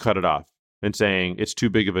point do you cut it off and saying it's too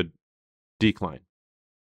big of a decline?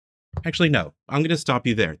 Actually, no. I'm going to stop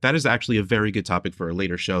you there. That is actually a very good topic for a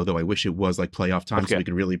later show, though I wish it was like playoff time so we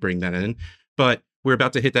could really bring that in. But we're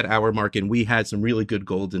about to hit that hour mark, and we had some really good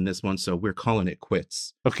gold in this one, so we're calling it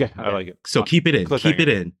quits. Okay, I like it. So keep it in. Keep it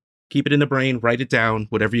in. Keep it in the brain. Write it down.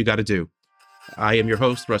 Whatever you got to do. I am your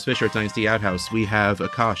host, Russ Fisher at Dynasty Outhouse. We have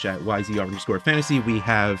Akash at YZR_fantasy. We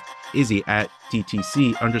have Izzy at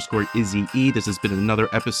DTC_IzzyE. This has been another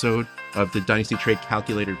episode of the Dynasty Trade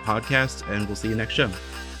Calculator podcast, and we'll see you next show.